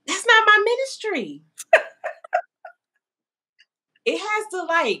 That's not my ministry. It has to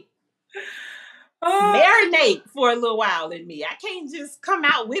marinate for a little while in me. I can't just come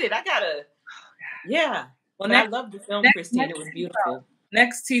out with it. I gotta, yeah. Well, I love the film, Christine. It was beautiful.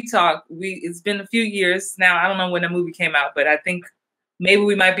 Next Tea Talk, it's been a few years now. I don't know when the movie came out, but I think maybe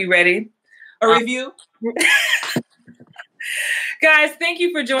we might be ready. A review. Guys, thank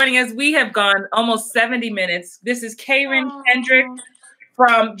you for joining us. We have gone almost 70 minutes. This is Karan Kendrick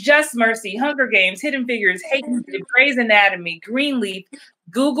from Just Mercy, Hunger Games, Hidden Figures, Hating, Grey's Anatomy, Greenleaf.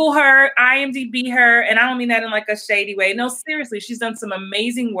 Google her, IMDb her, and I don't mean that in like a shady way. No, seriously, she's done some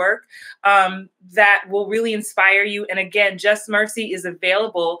amazing work that will really inspire you. And again, Just Mercy is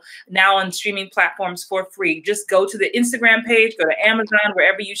available now on streaming platforms for free. Just go to the Instagram page, go to Amazon,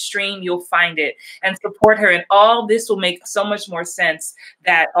 wherever you stream, you'll find it, and support her. And all this will make so much more sense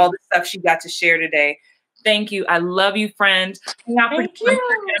that all the stuff she got to share today. Thank you. I love you, friend. Thank you. I'm going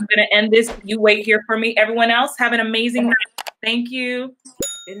to end this. You wait here for me. Everyone else, have an amazing night. Thank you.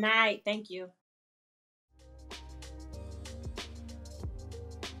 Good night. Thank you.